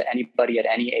recommend to anybody at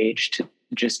any age to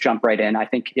just jump right in. I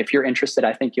think if you're interested,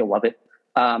 I think you'll love it.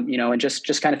 And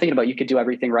just kind of thinking about, you could do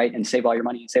everything right and save all your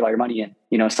money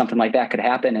and, something like that could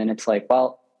happen. And it's like,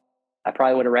 well, I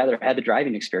probably would have rather had the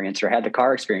driving experience or had the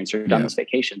car experience or done this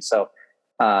vacation. So,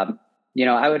 I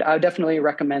would definitely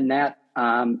recommend that.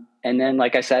 And then,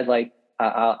 like I said,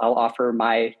 I'll offer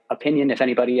my opinion if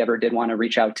anybody ever did want to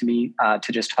reach out to me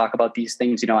to just talk about these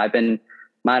things. I've been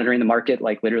monitoring the market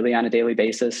like literally on a daily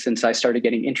basis since I started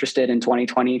getting interested in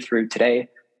 2020 through today.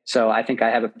 So I think I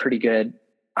have a pretty good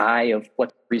eye of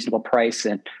what's a reasonable price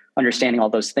and understanding all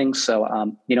those things. So,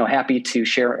 happy to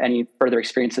share any further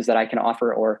experiences that I can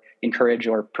offer or encourage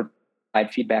or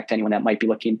provide feedback to anyone that might be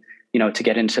looking, to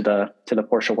get into the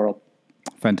Porsche world.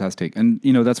 Fantastic. And,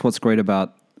 that's what's great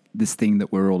about this thing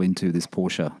that we're all into, this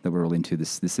Porsche that we're all into,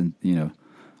 this,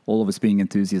 all of us being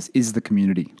enthusiasts, is the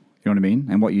community. You know what I mean?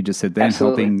 And what you just said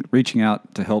then, reaching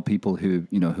out to help people who,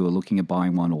 who are looking at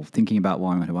buying one or thinking about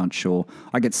buying one who aren't sure.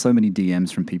 I get so many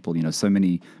DMs from people, so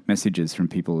many messages from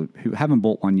people who haven't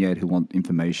bought one yet, who want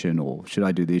information or should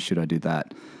I do this? Should I do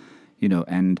that?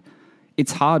 And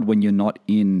it's hard when you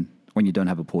don't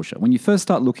have a Porsche. When you first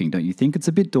start looking, don't you think it's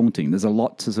a bit daunting? There's a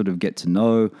lot to sort of get to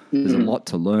know. Mm-hmm. There's a lot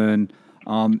to learn.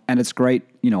 And it's great,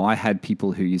 I had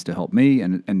people who used to help me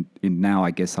and now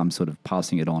I guess I'm sort of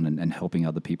passing it on and helping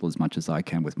other people as much as I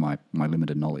can with my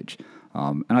limited knowledge.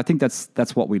 And I think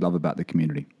that's what we love about the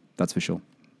community. That's for sure.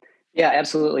 Yeah,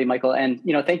 absolutely, Michael. And,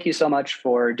 thank you so much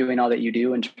for doing all that you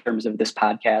do in terms of this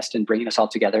podcast and bringing us all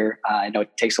together. I know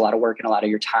it takes a lot of work and a lot of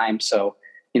your time. So,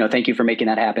 thank you for making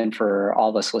that happen for all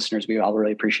of us listeners. We all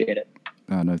really appreciate it.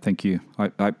 No, thank you.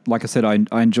 I like I said,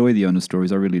 I enjoy the owner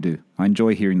stories. I really do. I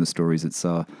enjoy hearing the stories. It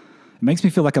makes me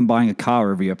feel like I'm buying a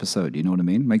car every episode. You know what I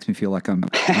mean? It makes me feel like I'm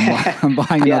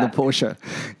buying another Porsche.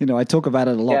 I talk about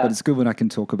it a lot, but it's good when I can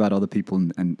talk about other people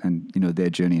and their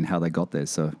journey and how they got there.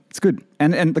 So it's good.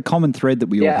 And the common thread that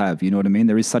we all have, you know what I mean?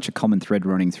 There is such a common thread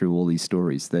running through all these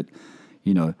stories that,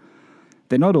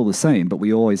 they're not all the same, but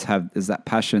we always have, there's that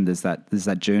passion, there's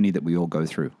that journey that we all go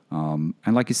through. And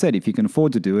like you said, if you can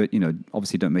afford to do it,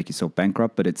 obviously don't make yourself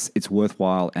bankrupt, but it's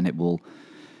worthwhile and it will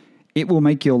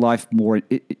make your life more,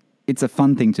 it's a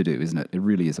fun thing to do, isn't it? It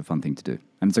really is a fun thing to do.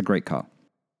 And it's a great car.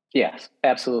 Yes,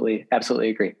 absolutely. Absolutely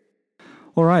agree.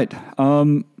 All right.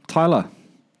 Tyler,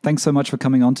 thanks so much for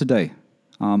coming on today.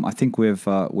 I think we've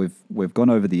gone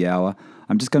over the hour.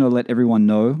 I'm just going to let everyone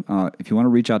know, if you want to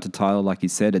reach out to Tyler, like you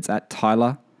said, it's at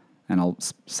Tyler, and I'll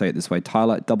say it this way,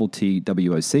 Tyler,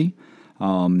 TTWOC,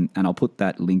 and I'll put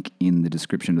that link in the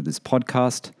description of this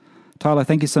podcast. Tyler,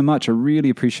 thank you so much. I really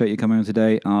appreciate you coming on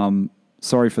today.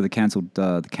 Sorry for the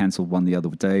cancelled one the other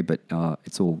day, but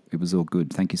it was all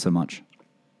good. Thank you so much.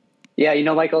 Yeah,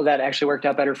 Michael, that actually worked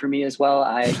out better for me as well.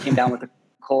 I came down with a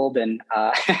cold and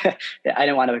I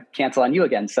didn't want to cancel on you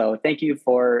again. So thank you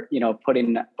for,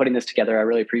 putting this together. I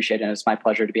really appreciate it. And it's my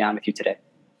pleasure to be on with you today.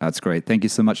 That's great. Thank you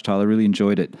so much, Tyler. Really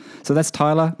enjoyed it. So that's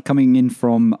Tyler coming in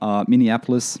from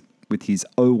Minneapolis with his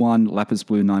 01 Lapis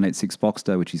Blue 986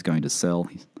 Boxster, which he's going to sell.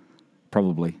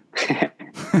 Probably.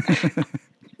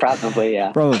 Probably,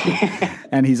 yeah. Probably.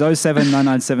 And his 07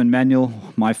 997 manual,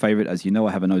 my favorite, as you know,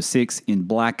 I have an 06 in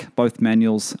black, both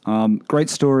manuals. Great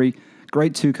story.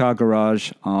 Great two-car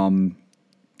garage.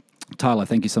 Tyler,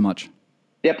 thank you so much.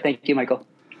 Yep, thank you, Michael.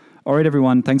 All right,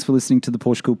 everyone. Thanks for listening to the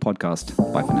Porsche Cool podcast.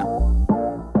 Bye for now.